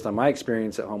know, based on my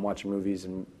experience at home watching movies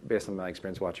and based on my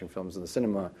experience watching films in the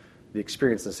cinema, the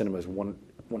experience in the cinema is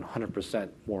 100%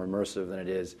 more immersive than it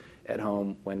is at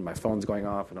home when my phone's going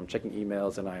off and I'm checking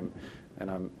emails and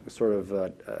I'm sort of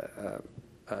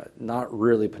not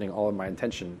really putting all of my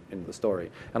attention into the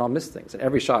story. And I'll miss things. And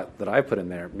every shot that I put in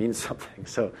there means something.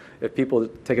 So if people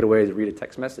take it away to read a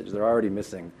text message, they're already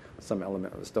missing some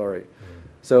element of the story.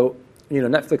 So,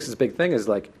 Netflix's big thing is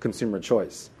like consumer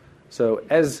choice. So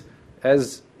as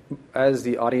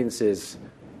the audiences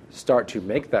start to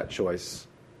make that choice,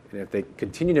 and if they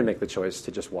continue to make the choice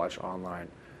to just watch online,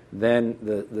 then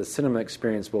the cinema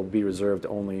experience will be reserved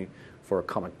only for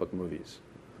comic book movies.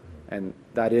 And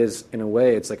that is, in a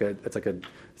way, it's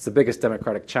the biggest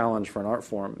democratic challenge for an art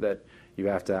form, that you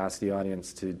have to ask the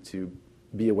audience to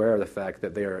be aware of the fact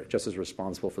that they are just as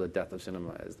responsible for the death of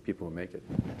cinema as the people who make it.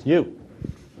 It's you.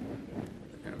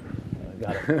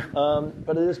 Got it.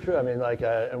 But it is true. I mean,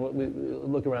 and we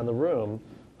look around the room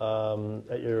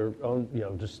at your own,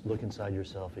 just look inside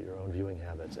yourself at your own viewing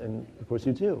habits. And, of course,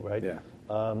 you too, right? Yeah.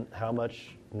 How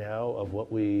much now of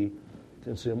what we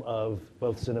consume of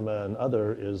both cinema and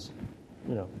other is,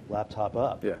 laptop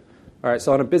up? Yeah. All right,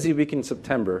 so on a busy week in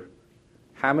September,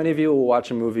 how many of you will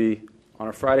watch a movie on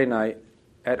a Friday night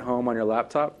at home on your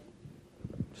laptop?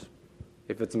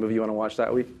 If it's a movie you want to watch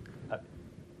that week?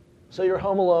 So you're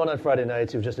home alone on Friday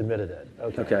nights. You've just admitted it.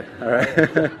 Okay. All right.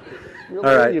 Really?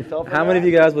 All right. You fell for How that? many of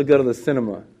you guys would go to the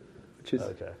cinema?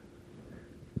 Okay.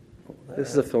 This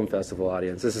is a film festival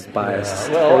audience. This is biased.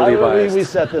 Yeah. Well, totally biased. we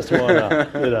set this one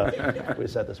up. We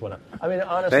set this one up. I mean,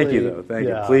 honestly. Thank you, though. Thank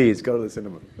you. Please go to the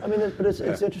cinema. I mean, but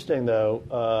it's interesting though.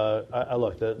 I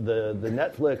look the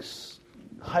Netflix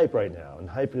hype right now, and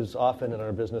hype is often in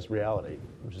our business reality,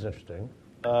 which is interesting.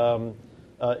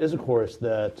 Is of course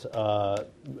that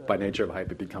by nature of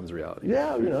hype, it becomes reality.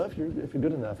 Yeah, if you're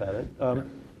good enough at it,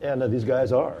 and these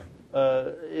guys are,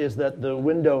 is that the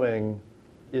windowing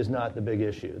is not the big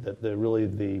issue. That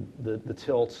the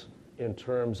tilt in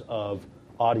terms of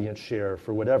audience share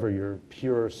for whatever your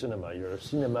pure cinema, your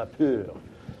cinéma pur,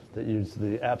 that use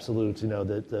the absolute,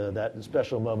 that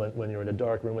special moment when you're in a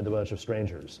dark room with a bunch of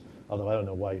strangers. Although I don't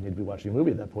know why you need to be watching a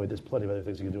movie at that point. There's plenty of other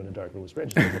things you can do in a dark room with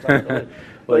strangers.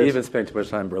 Well, you even spent too much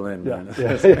time in Berlin.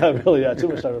 Yeah, too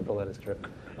much time in Berlin is true.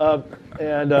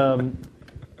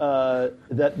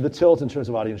 That the tilt in terms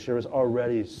of audience share is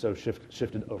already so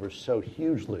shifted over so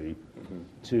hugely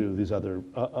to these other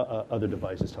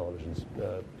devices, televisions,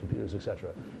 computers,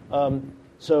 etc.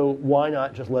 So why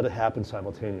not just let it happen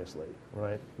simultaneously,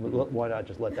 right? Why not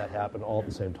just let that happen all at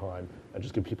the same time and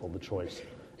just give people the choice?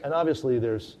 And obviously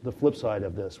there's the flip side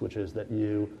of this, which is that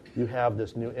you have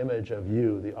this new image of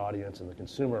you, the audience and the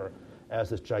consumer,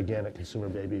 as this gigantic consumer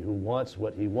baby who wants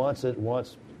what he wants it,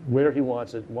 wants where he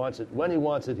wants it, when he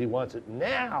wants it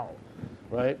now,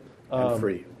 right? And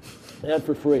free. And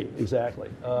for free,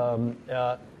 exactly. And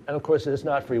of course, it's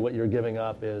not free. What you're giving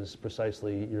up is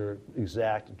precisely your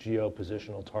exact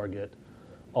geo-positional target,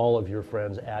 all of your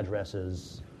friends'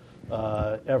 addresses,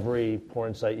 every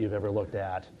porn site you've ever looked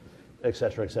at, et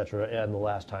cetera, and the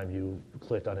last time you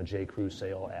clicked on a J. Crew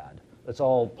sale ad. That's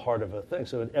all part of a thing.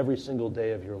 So every single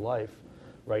day of your life,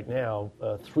 right now,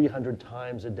 300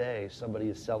 times a day, somebody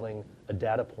is selling a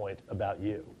data point about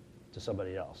you to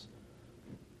somebody else.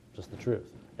 Just the truth.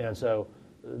 And so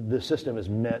the system is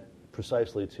meant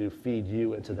precisely to feed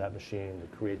you into that machine, to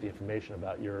create the information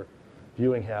about your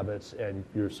viewing habits and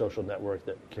your social network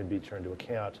that can be turned to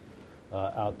account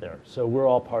out there. So we're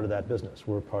all part of that business.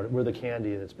 We're the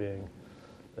candy that's being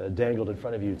dangled in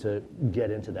front of you to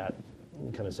get into that,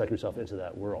 kind of suck yourself into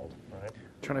that world, right?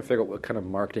 Trying to figure out what kind of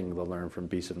marketing they'll learn from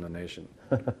Beasts of No Nation.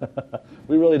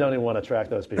 We really don't even want to track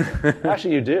those people.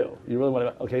 Actually, you do. You really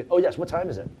want to. Okay. Oh yes. What time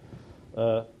is it?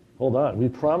 Hold on. We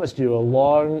promised you a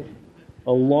long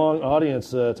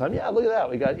audience time. Yeah. Look at that.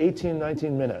 We got 18,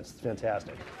 19 minutes. It's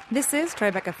fantastic. This is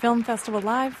Tribeca Film Festival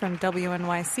Live from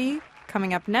WNYC.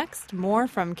 Coming up next, more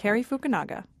from Cary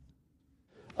Fukunaga.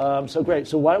 So great.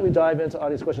 So why don't we dive into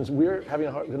audience questions? We're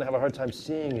going to have a hard time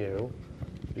seeing you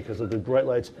because of the bright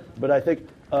lights. But I think,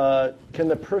 can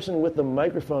the person with the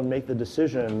microphone make the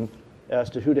decision as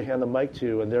to who to hand the mic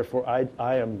to? And therefore,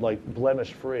 I am like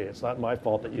blemish free. It's not my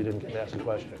fault that you didn't get to ask a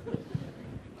question.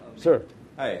 Sir.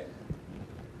 Hi.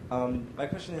 My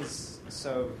question is,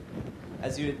 so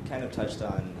as you had kind of touched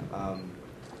on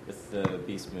with the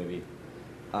Beast movie,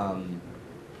 I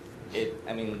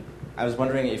was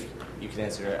wondering if you could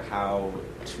answer how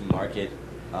to market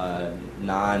a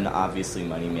non-obviously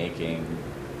money-making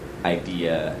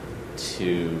idea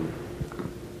to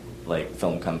like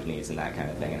film companies and that kind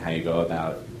of thing, and how you go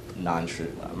about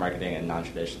marketing a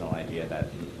non-traditional idea that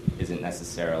isn't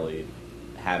necessarily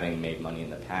having made money in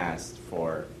the past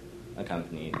for a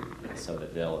company, so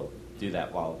that they'll do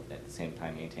that while at the same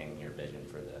time maintaining your vision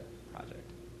for the project.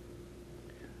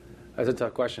 That's a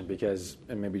tough question because,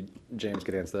 and maybe James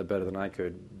could answer that better than I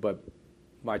could, but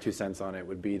my 2 cents on it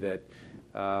would be that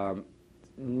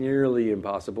nearly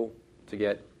impossible to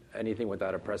get anything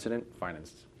without a precedent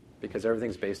financed, because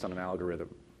everything's based on an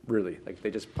algorithm, really. Like, they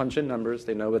just punch in numbers,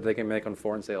 they know what they can make on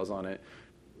foreign sales on it,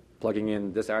 plugging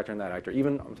in this actor and that actor.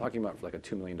 Even, I'm talking about for like a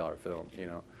 $2 million film,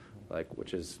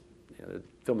 which is, the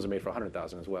films are made for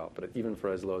 $100,000 as well, but even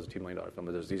for as low as a $2 million film,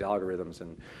 there's these algorithms,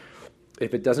 and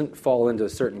if it doesn't fall into a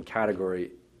certain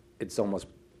category, it's almost,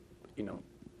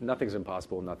 nothing's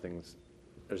impossible,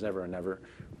 there's never a never,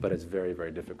 but it's very,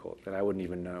 very difficult. And I wouldn't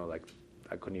even know,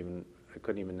 I couldn't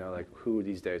even know, who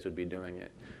these days would be doing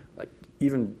it.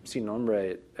 Even see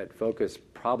Nombre at Focus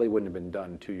probably wouldn't have been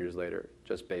done 2 years later,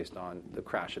 just based on the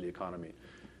crash of the economy.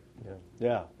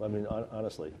 Yeah. I mean,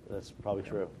 honestly, that's probably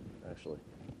true, actually.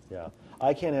 Yeah.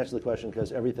 I can't answer the question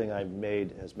because everything I've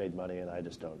made has made money, and I'm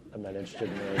not interested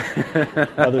in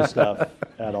other stuff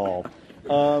at all.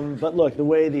 But look, the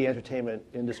way the entertainment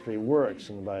industry works,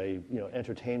 and by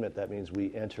entertainment, that means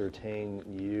we entertain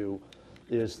you,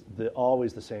 is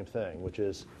always the same thing, which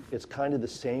is it's kind of the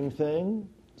same thing.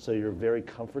 So you're very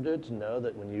comforted to know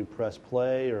that when you press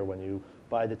play or when you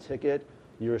buy the ticket,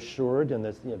 you're assured, and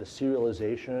that the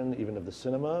serialization even of the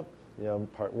cinema,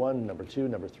 part 1, number 2,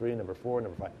 number 3, number 4,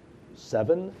 number 5,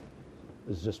 7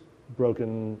 is just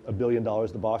broken $1 billion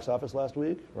at the box office last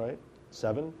week, right?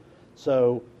 7.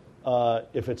 So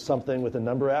if it's something with a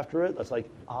number after it, that's like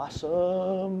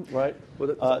awesome, right?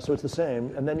 So it's the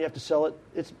same, and then you have to sell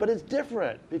it. But it's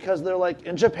different because they're like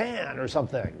in Japan or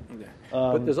something. Yeah.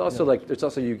 But there's also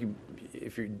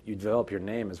if you develop your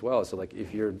name as well. So like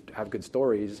if you have good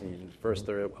stories, and first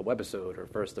they're a webisode, or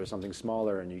first they're something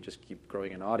smaller, and you just keep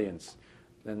growing an audience,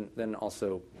 then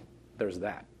also there's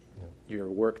that. Yeah. Your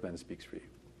work then speaks for you.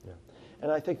 Yeah.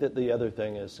 And I think that the other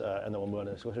thing is, and then we'll move on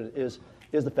to the next question,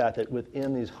 is the fact that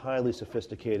within these highly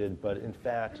sophisticated but in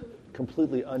fact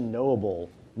completely unknowable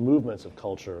movements of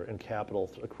culture and capital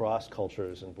across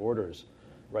cultures and borders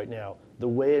right now, the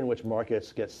way in which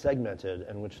markets get segmented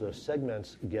and which those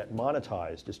segments get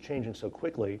monetized is changing so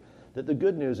quickly that the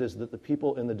good news is that the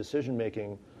people in the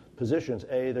decision-making positions,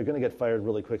 they're going to get fired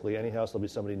really quickly anyhow, so there'll be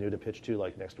somebody new to pitch to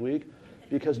like next week,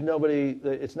 because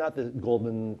it's not the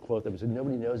Goldman quote that was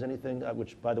nobody knows anything,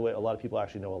 which, by the way, a lot of people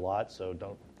actually know a lot,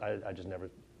 so I just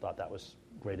never thought that was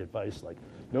great advice, like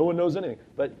no one knows anything.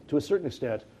 But to a certain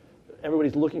extent,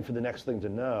 everybody's looking for the next thing to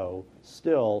know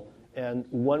still, and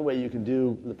one way you can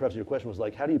do, the preface of your question was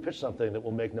like, how do you pitch something that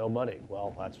will make no money?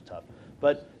 Well, that's tough.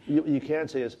 But you can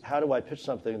say is, how do I pitch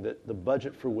something that the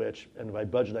budget for which, and by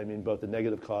budget I mean both the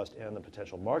negative cost and the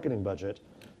potential marketing budget,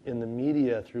 in the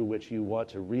media through which you want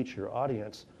to reach your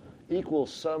audience,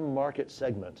 equals some market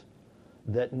segment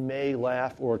that may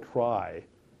laugh or cry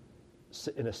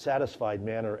in a satisfied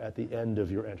manner at the end of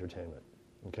your entertainment,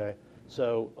 okay?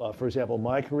 So, for example,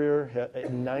 my career,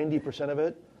 90% of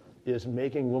it is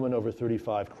making women over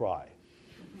 35 cry.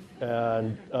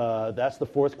 And that's the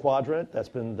 4th quadrant. That's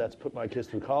put my kids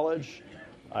through college.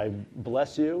 I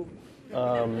bless you.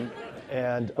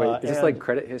 And wait, is this like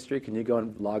credit history? Can you go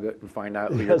and log it and find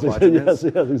out who your quadrant is?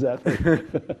 Yes, exactly.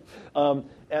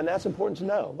 And that's important to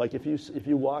know. Like if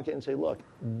you walk in and say, look,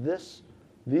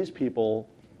 these people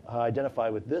identify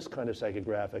with this kind of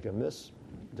psychographic and this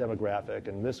demographic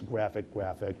and this graphic,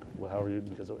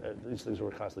 because these things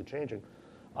are constantly changing.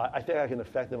 I think I can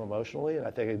affect them emotionally, and I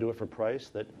think I can do it for price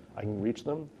that I can reach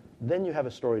them. Then you have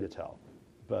a story to tell.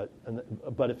 But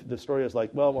if the story is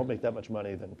like, well, it won't make that much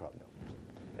money, then probably no.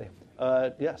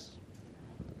 Anyway, yes.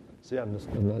 See, I'm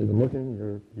not even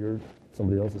looking. You're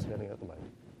somebody else is standing at the mic.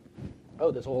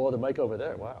 Oh, there's a whole other mic over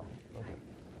there. Wow.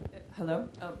 Okay. Hello.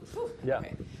 Yeah.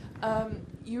 Okay.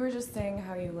 You were just saying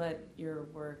how you let your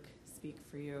work speak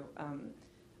for you.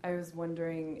 I was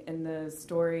wondering, in the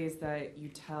stories that you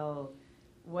tell,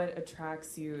 what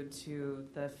attracts you to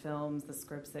the films, the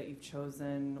scripts that you've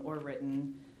chosen or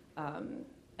written,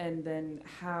 and then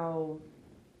how,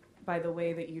 by the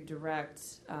way that you direct,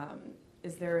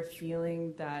 is there a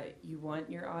feeling that you want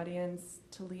your audience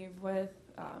to leave with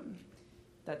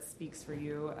that speaks for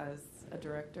you as a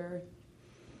director?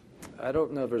 I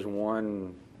don't know if there's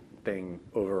one thing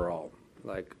overall.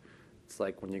 It's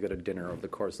like when you go to dinner over the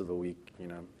course of the week,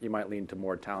 you might lean to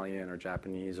more Italian or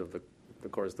Japanese over the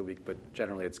course of the week, but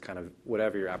generally it's kind of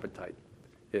whatever your appetite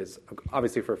is.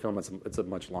 Obviously for a film it's a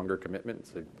much longer commitment,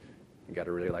 so you got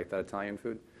to really like that Italian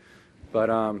food. But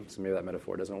so maybe that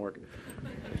metaphor doesn't work.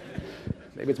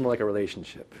 Maybe it's more like a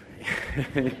relationship.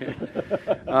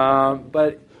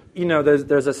 But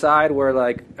there's a side where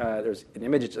there's an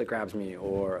image that grabs me,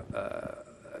 or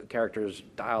characters'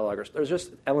 dialogue, or there's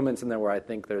just elements in there where I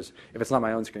think if it's not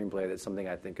my own screenplay, that's something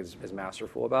I think is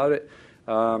masterful about it.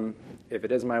 If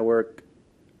it is my work,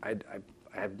 I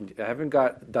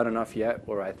haven't done enough yet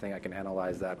where I think I can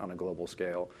analyze that on a global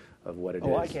scale of what it is.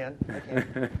 Oh, I can.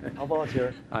 I'll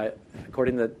volunteer.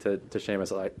 According to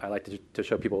Schamus, I like to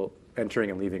show people entering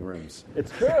and leaving rooms.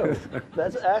 It's true.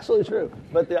 That's actually true.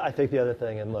 But I think the other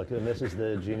thing, and look, and this is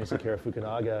the genius of Cary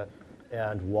Fukunaga,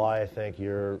 and why I think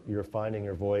you're finding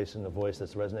your voice and the voice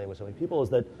that's resonating with so many people,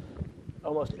 is that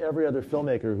almost every other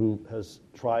filmmaker who has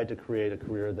tried to create a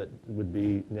career that would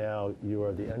be now you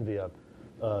are the envy of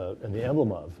and the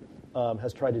emblem of,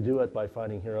 has tried to do it by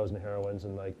finding heroes and heroines,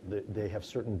 and they have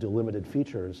certain delimited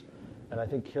features. And I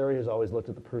think Cary has always looked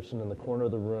at the person in the corner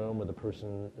of the room, or the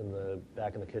person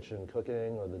back in the kitchen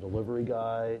cooking, or the delivery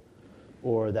guy,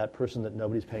 or that person that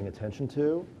nobody's paying attention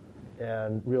to,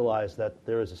 and realized that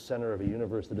there is a center of a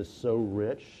universe that is so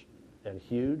rich and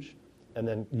huge, and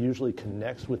then usually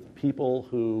connects with people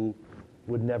who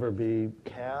would never be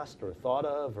cast or thought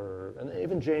of, and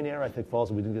even Jane Eyre, I think,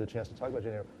 falls, we didn't get a chance to talk about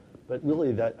Jane Eyre, but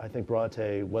really that, I think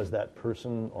Bronte was that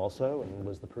person also, and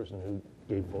was the person who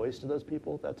gave voice to those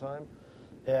people at that time.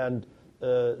 And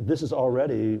this is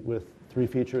already, with 3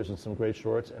 features and some great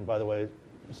shorts, and by the way,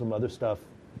 some other stuff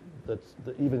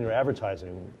even your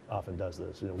advertising often does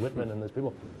this. Whitman and those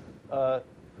people.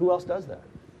 Who else does that?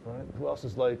 Right? Who else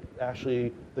is like,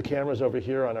 actually, the camera's over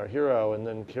here on our hero, and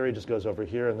then Cary just goes over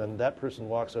here, and then that person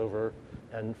walks over,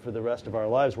 and for the rest of our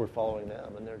lives, we're following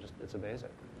them, and it's amazing.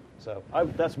 So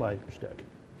that's my shtick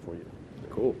for you.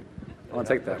 Cool. I'll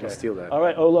take that. Okay. We'll steal that. All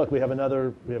right. Oh, look, we have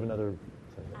another thing.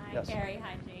 Hi, Yes. Cary.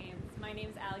 Hi, James. My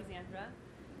name's Alexandra.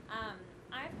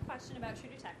 I have a question about True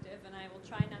Detective, and I will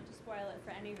try not to spoil it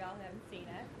for any of y'all who haven't seen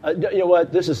it. You know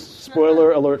what? This is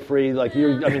spoiler alert free. Like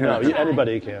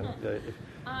anybody can.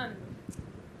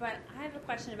 But I have a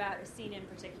question about a scene in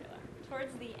particular.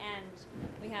 Towards the end,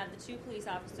 we have the two police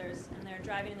officers, and they're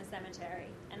driving in the cemetery,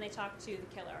 and they talk to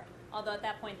the killer. Although at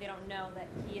that point, they don't know that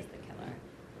he is the killer.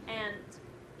 And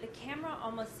the camera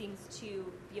almost seems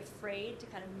to be afraid to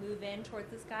kind of move in towards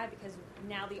this guy because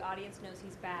now the audience knows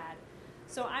he's bad.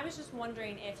 So I was just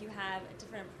wondering if you have a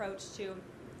different approach to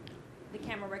the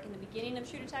camera work in the beginning of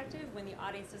True Detective when the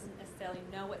audience doesn't necessarily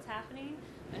know what's happening,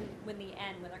 and when the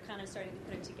end, when they're kind of starting to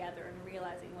put it together and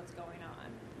realizing what's going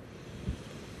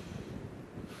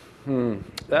on.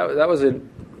 That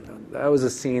was a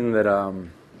scene that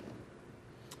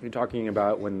you're talking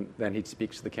about when then he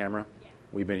speaks to the camera. Yeah.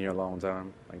 We've been here a long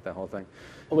time, like that whole thing.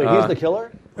 Oh wait, he's the killer?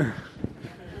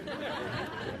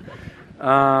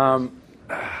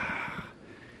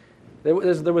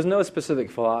 There was no specific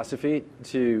philosophy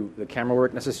to the camera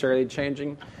work necessarily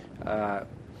changing, but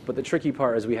the tricky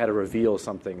part is we had to reveal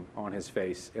something on his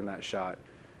face in that shot,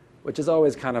 which is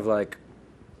always kind of like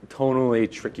tonally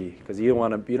tricky because you don't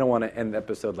want to end the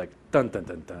episode like dun dun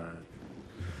dun dun.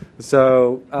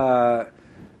 So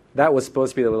that was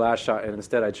supposed to be the last shot, and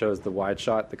instead I chose the wide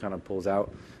shot that kind of pulls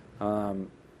out.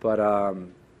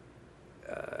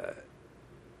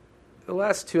 The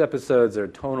last two episodes are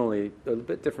tonally a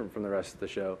bit different from the rest of the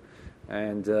show,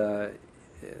 and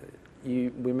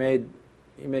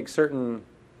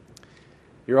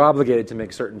you're obligated to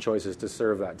make certain choices to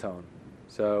serve that tone.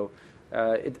 So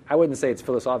I wouldn't say it's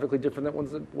philosophically different than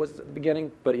it was at the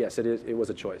beginning, but yes, it is. It was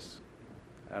a choice.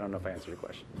 I don't know if I answered your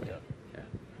question. Yeah.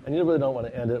 And you really don't want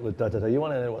to end it with da-da-da. You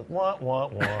want to end it with wah, wah,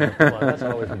 wah. That's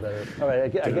always the better. All right,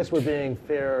 I guess we're being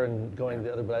fair and going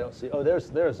the other, but I don't see. Oh, there's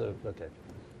a, okay.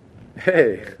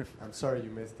 Hey. I'm sorry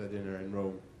you missed the dinner in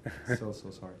Rome. So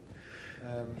sorry.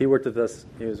 He worked with us.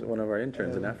 He was one of our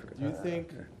interns in Africa. Do you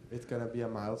think it's going to be a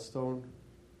milestone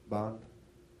bond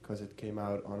because it came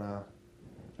out on a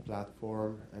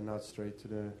platform and not straight to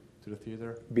the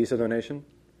theater? Visa donation?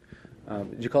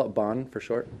 Did you call it bond for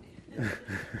short?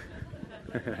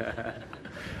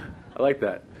 I like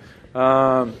that.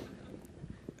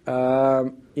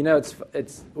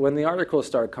 It's when the articles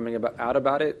start coming out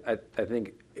about it. I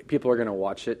think people are going to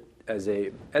watch it as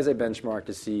a benchmark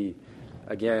to see,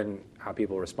 again, how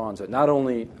people respond to it. Not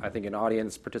only, I think, in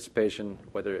audience participation,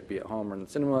 whether it be at home or in the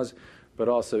cinemas, but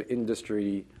also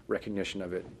industry recognition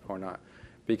of it or not.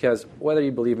 Because whether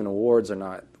you believe in awards or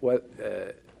not,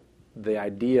 the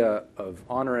idea of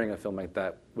honoring a film like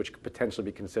that, which could potentially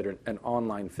be considered an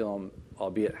online film,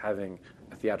 albeit having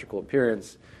a theatrical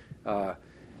appearance,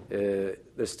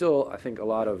 there's still, I think, a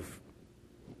lot of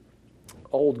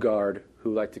old guard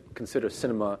who like to consider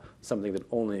cinema something that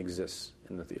only exists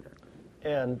in the theater.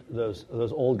 And those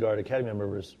old guard Academy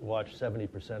members watch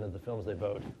 70% of the films they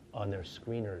vote on their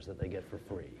screeners that they get for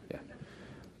free. Yeah,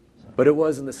 but it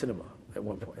was in the cinema at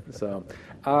one point. So,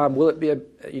 will it be a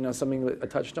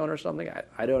touchstone or something?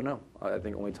 I don't know. I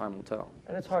think only time will tell.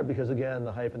 And it's hard because, again,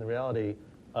 the hype and the reality.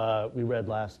 We read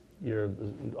last year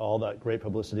all that great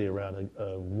publicity around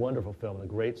a wonderful film and a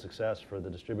great success for the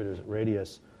distributors at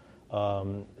Radius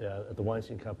at the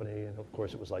Weinstein Company. And, of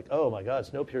course, it was like, oh, my God,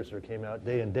 Snowpiercer came out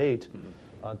day and date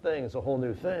on thing. It's a whole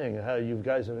new thing. How you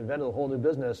guys have invented a whole new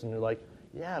business. And you're like,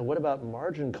 yeah, what about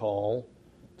Margin Call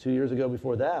 2 years ago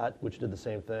before that, which did the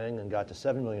same thing and got to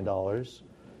 $7 million,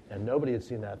 and nobody had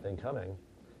seen that thing coming.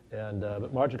 And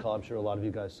but Margin Call, I'm sure a lot of you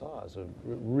guys saw, is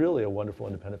really a wonderful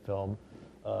independent film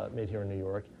made here in New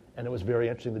York. And it was very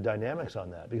interesting, the dynamics on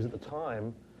that, because at the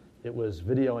time, it was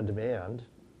video on demand,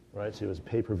 right? So it was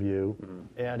pay-per-view,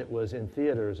 and it was in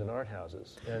theaters and art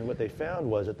houses. And what they found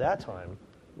was, at that time,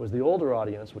 was the older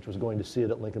audience, which was going to see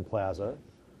it at Lincoln Plaza,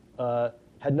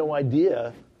 had no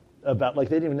idea about, like,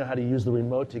 they didn't even know how to use the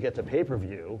remote to get to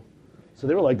pay-per-view. So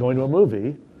they were like going to a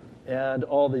movie, and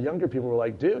all the younger people were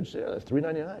like, dude, yeah,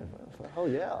 $3.99. Oh,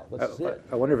 yeah, let's see it.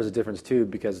 I wonder if there's a difference, too,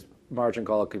 because Margin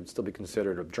Call could still be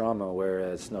considered a drama,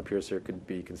 whereas Snowpiercer could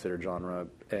be considered genre.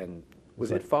 And was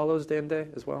It Follows Day and Day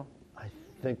as well? I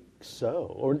think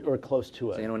so, or close to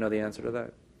it. Does anyone know the answer to that?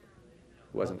 It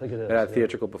wasn't. I think it is. It had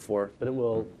theatrical before. But it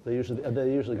will. They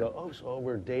usually go, oh, so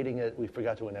we're dating it. We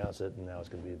forgot to announce it, and now it's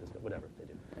going to be this. Whatever they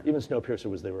do. Yeah. Even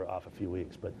Snowpiercer they were off a few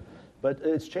weeks, but But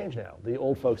it's changed now. The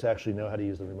old folks actually know how to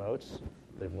use the remotes.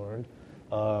 They've learned.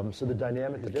 So the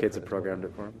dynamic is different. The kids have programmed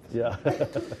it for them. Yeah.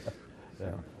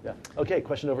 Yeah. Okay,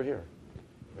 question over here.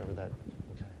 Wherever that.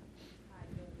 Okay.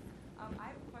 Hi, I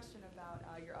have a question about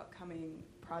your upcoming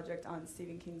project on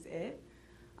Stephen King's It.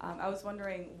 I was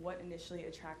wondering what initially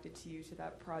attracted to you to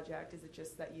that project. Is it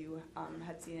just that you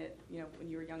had seen it, when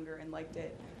you were younger and liked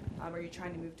it? Are you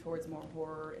trying to move towards more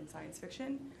horror and science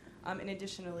fiction? And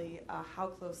additionally, how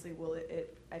closely will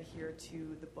it adhere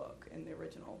to the book and the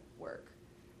original work?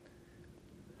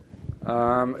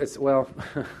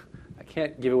 I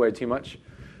can't give away too much,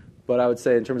 but I would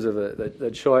say in terms of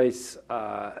the choice,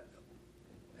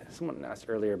 someone asked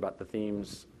earlier about the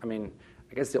themes. I mean,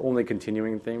 I guess the only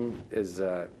continuing theme is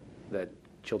that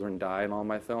children die in all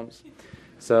my films.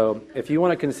 So if you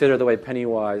want to consider the way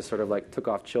Pennywise sort of like took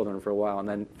off children for a while and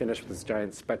then finished with this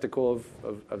giant spectacle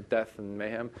of death and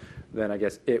mayhem, then I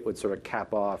guess it would sort of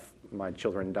cap off my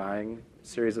children dying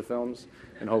series of films.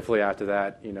 And hopefully after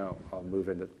that, I'll move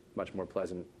into much more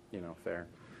pleasant, fare.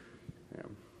 Yeah.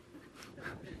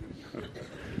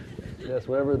 Yes,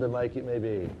 wherever the mic may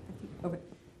be. Okay.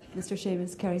 Mr.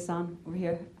 Schamus, Cary-san, over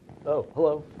here. Oh,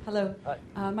 hello. Hello.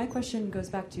 Hi. My question goes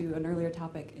back to an earlier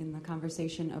topic in the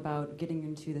conversation about getting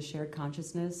into the shared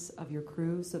consciousness of your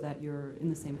crew so that you're in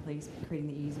the same place, creating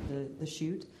the ease of the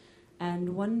shoot.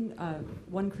 And one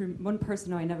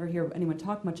person who I never hear anyone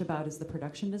talk much about is the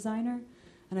production designer.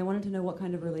 And I wanted to know what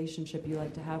kind of relationship you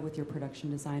like to have with your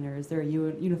production designer. Is there a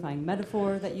unifying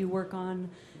metaphor that you work on?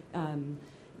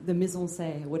 The mise en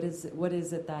scène, what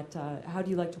is it that, how do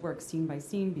you like to work scene by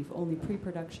scene, only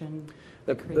pre-production,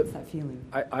 that creates that feeling?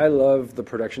 I love the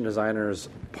production designer's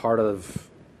part of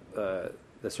the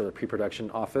sort of pre-production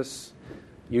office,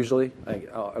 usually,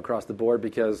 across the board,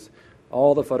 because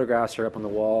all the photographs are up on the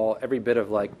wall, every bit of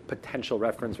potential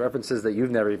references that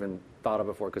you've never even thought of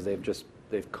before, because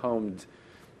they've combed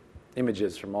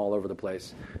images from all over the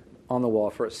place on the wall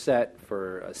for a set,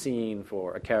 for a scene,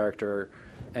 for a character.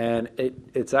 And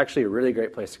it's actually a really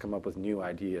great place to come up with new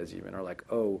ideas even,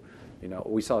 or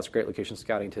we saw this great location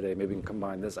scouting today, maybe we can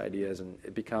combine this ideas, and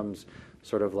it becomes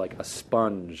sort of like a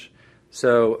sponge.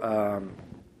 So,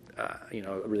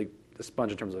 really a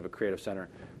sponge in terms of a creative center.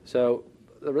 So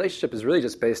the relationship is really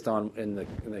just based on, in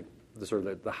the sort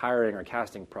of the hiring or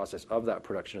casting process of that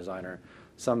production designer,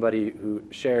 somebody who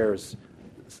shares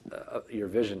your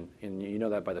vision, and you know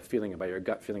that by the feeling, by your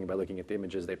gut feeling, by looking at the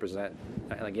images they present.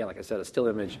 And again, like I said, a still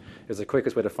image is the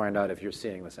quickest way to find out if you're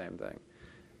seeing the same thing.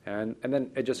 And then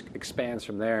it just expands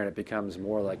from there, and it becomes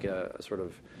more like a sort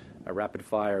of a rapid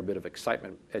fire bit of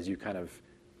excitement as you kind of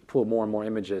pull more and more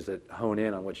images that hone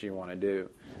in on what you want to do.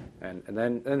 And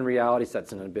then reality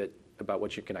sets in a bit about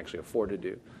what you can actually afford to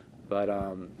do. But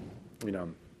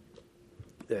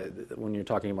when you're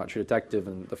talking about True Detective,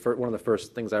 and one of the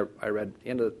first things I read at the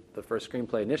end of the first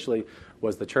screenplay initially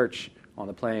was the church on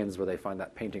the plains where they find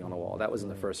that painting on the wall. That was in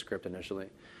the first script initially.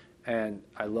 And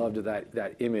I loved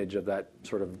that image of that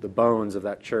sort of the bones of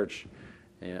that church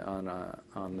on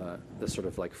the sort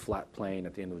of like flat plain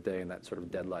at the end of the day, and that sort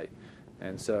of dead light.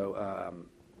 And so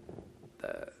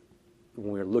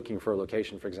when we were looking for a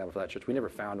location, for example, for that church, we never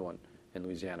found one in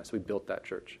Louisiana, so we built that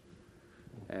church.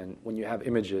 And when you have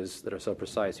images that are so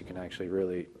precise, you can actually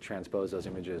really transpose those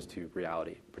images to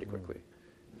reality pretty quickly.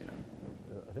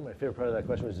 I think my favorite part of that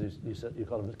question was you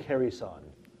called him Cary-san.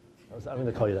 I'm going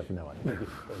to call you that from now on. Thank you.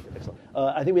 Excellent.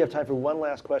 I think we have time for one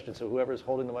last question. So whoever's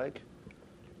holding the mic.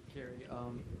 Cary,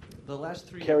 the last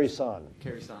three. Cary-san.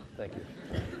 Cary-san. Thank you.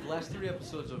 The last 3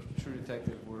 episodes of True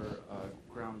Detective were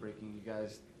groundbreaking. You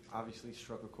guys obviously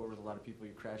struck a chord with a lot of people.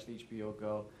 You crashed HBO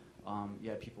Go. You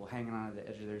had people hanging on at the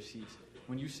edge of their seats.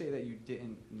 When you say that you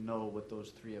didn't know what those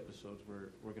 3 episodes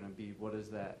were going to be, what does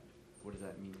that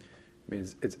mean? It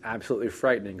means it's absolutely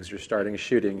frightening because you're starting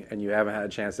shooting and you haven't had a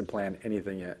chance to plan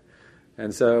anything yet.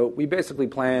 And so we basically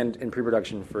planned in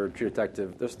pre-production for True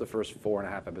Detective, this is the first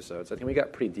 4.5 episodes. I think we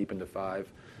got pretty deep into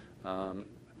 5. I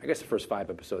guess the first 5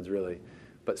 episodes, really.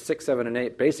 But 6, 7, and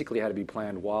 8 basically had to be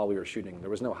planned while we were shooting. There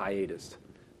was no hiatus.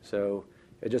 So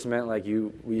it just meant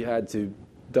we had to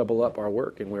double up our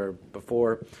work. And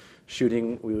before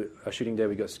shooting, a shooting day,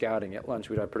 we'd go scouting. At lunch,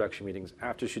 we'd have production meetings.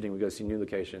 After shooting, we'd go see new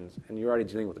locations. And you're already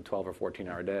dealing with a 12 or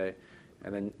 14-hour day.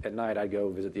 And then at night, I'd go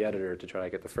visit the editor to try to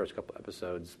get the first couple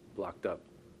episodes blocked up.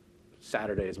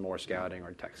 Saturdays, more scouting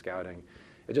or tech scouting.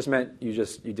 It just meant you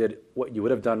did what you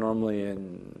would have done normally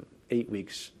in 8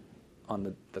 weeks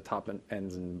on the top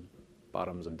ends and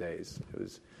bottoms of days. It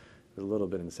was a little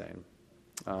bit insane.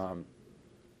 A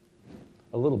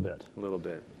little bit. A little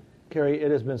bit. Cary,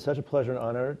 it has been such a pleasure and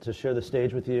honor to share the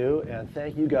stage with you, and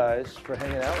thank you guys for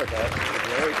hanging out with us. It was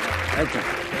great.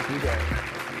 Thank you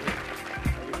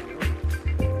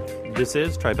guys. This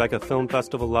is Tribeca Film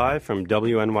Festival Live from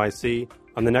WNYC.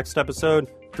 On the next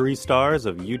episode, 3 stars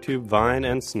of YouTube, Vine,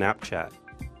 and Snapchat.